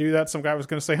they didn't do that, some guy was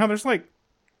going to say, there's like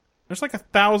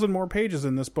 1,000 more pages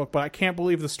in this book, but I can't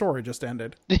believe the story just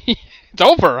ended. It's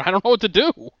over. I don't know what to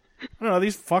do. I don't know,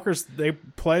 these fuckers, they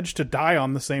pledged to die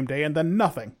on the same day and then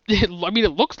nothing. I mean,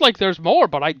 it looks like there's more,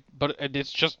 but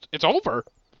it's over.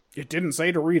 It didn't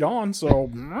say to read on, so...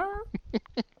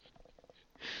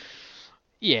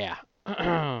 Yeah.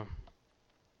 I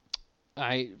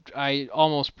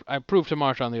proved to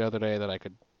Marshawn the other day that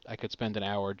I could spend an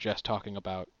hour just talking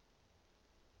about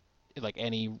like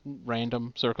any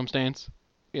random circumstance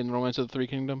in Romance of the Three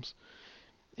Kingdoms.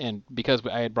 And because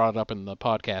I had brought it up in the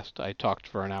podcast, I talked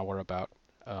for an hour about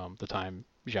the time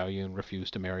Zhao Yun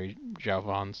refused to marry Zhao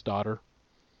Van's daughter.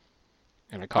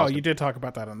 And you did talk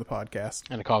about that on the podcast.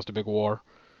 And it caused a big war.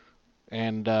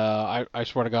 And I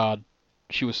swear to God,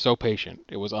 she was so patient.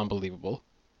 It was unbelievable.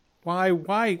 Why,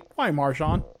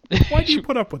 Marjan? Why do you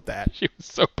put up with that? She was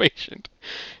so patient.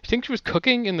 I think she was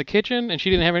cooking in the kitchen, and she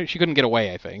couldn't get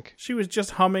away, I think. She was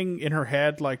just humming in her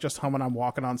head, like just humming I'm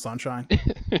Walking on Sunshine.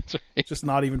 That's right. Just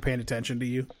not even paying attention to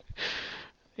you.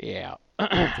 Yeah.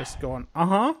 Just going,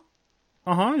 Zhao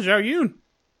Yun.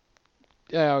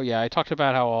 Oh, yeah, I talked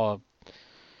about how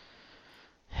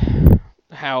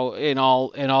I'm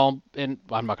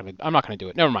not gonna do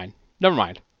it. Never mind.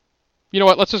 You know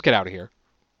what? Let's just get out of here.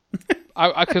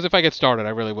 Because if I get started, I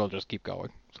really will just keep going.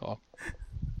 So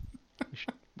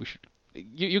we should.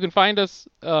 You can find us.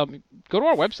 Go to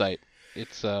our website.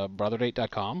 It's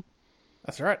brotherdate.com.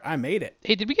 That's right. I made it.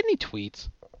 Hey, did we get any tweets?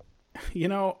 You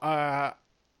know,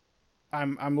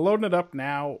 I'm loading it up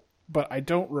now, but I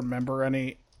don't remember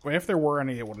any. If there were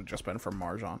any, it would have just been from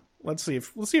Marjan. Let's see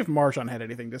if Marjan had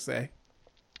anything to say.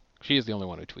 She is the only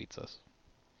one who tweets us.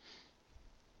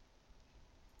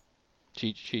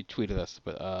 She tweeted us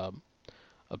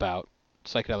about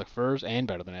Psychedelic Furs and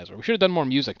Better Than Ezra. We should have done more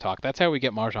music talk. That's how we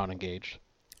get Marjan engaged.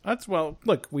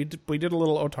 Look, we did a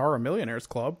little Otara Millionaires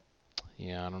Club.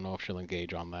 Yeah, I don't know if she'll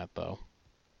engage on that though.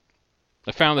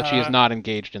 I found that she is not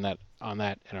engaged in that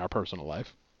in our personal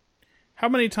life. How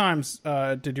many times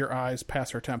did your eyes pass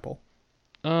her temple?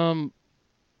 I don't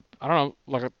know,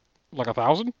 like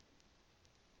 1,000?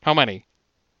 How many?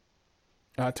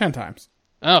 10 times.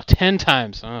 Oh, 10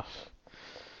 times. Oh.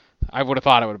 I would have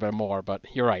thought it would have been more, but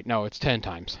you're right. No, it's 10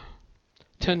 times.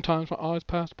 10 times my eyes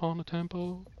passed upon the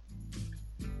temple.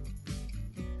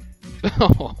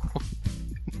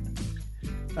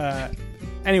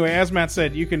 Anyway, as Matt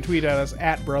said, you can tweet at us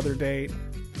at BrotherDate.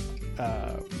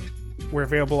 We're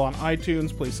available on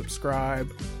iTunes. Please subscribe.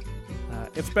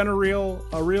 It's been a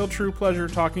real true pleasure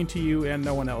talking to you and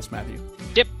no one else, Matthew.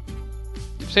 Yep.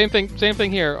 Same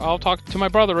thing here. I'll talk to my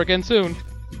brother again soon.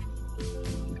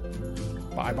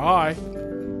 Bye-bye.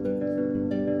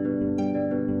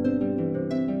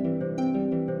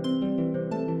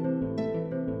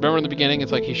 Remember in the beginning,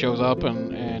 it's like he shows up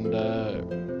and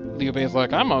Liu Bei's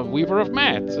like, I'm a weaver of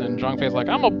mats, and Zhang Fei's like,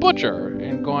 I'm a butcher,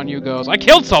 and Guan Yu goes, I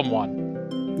killed someone.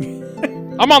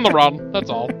 I'm on the run. That's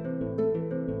all.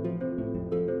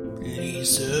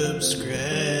 Please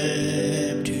subscribe.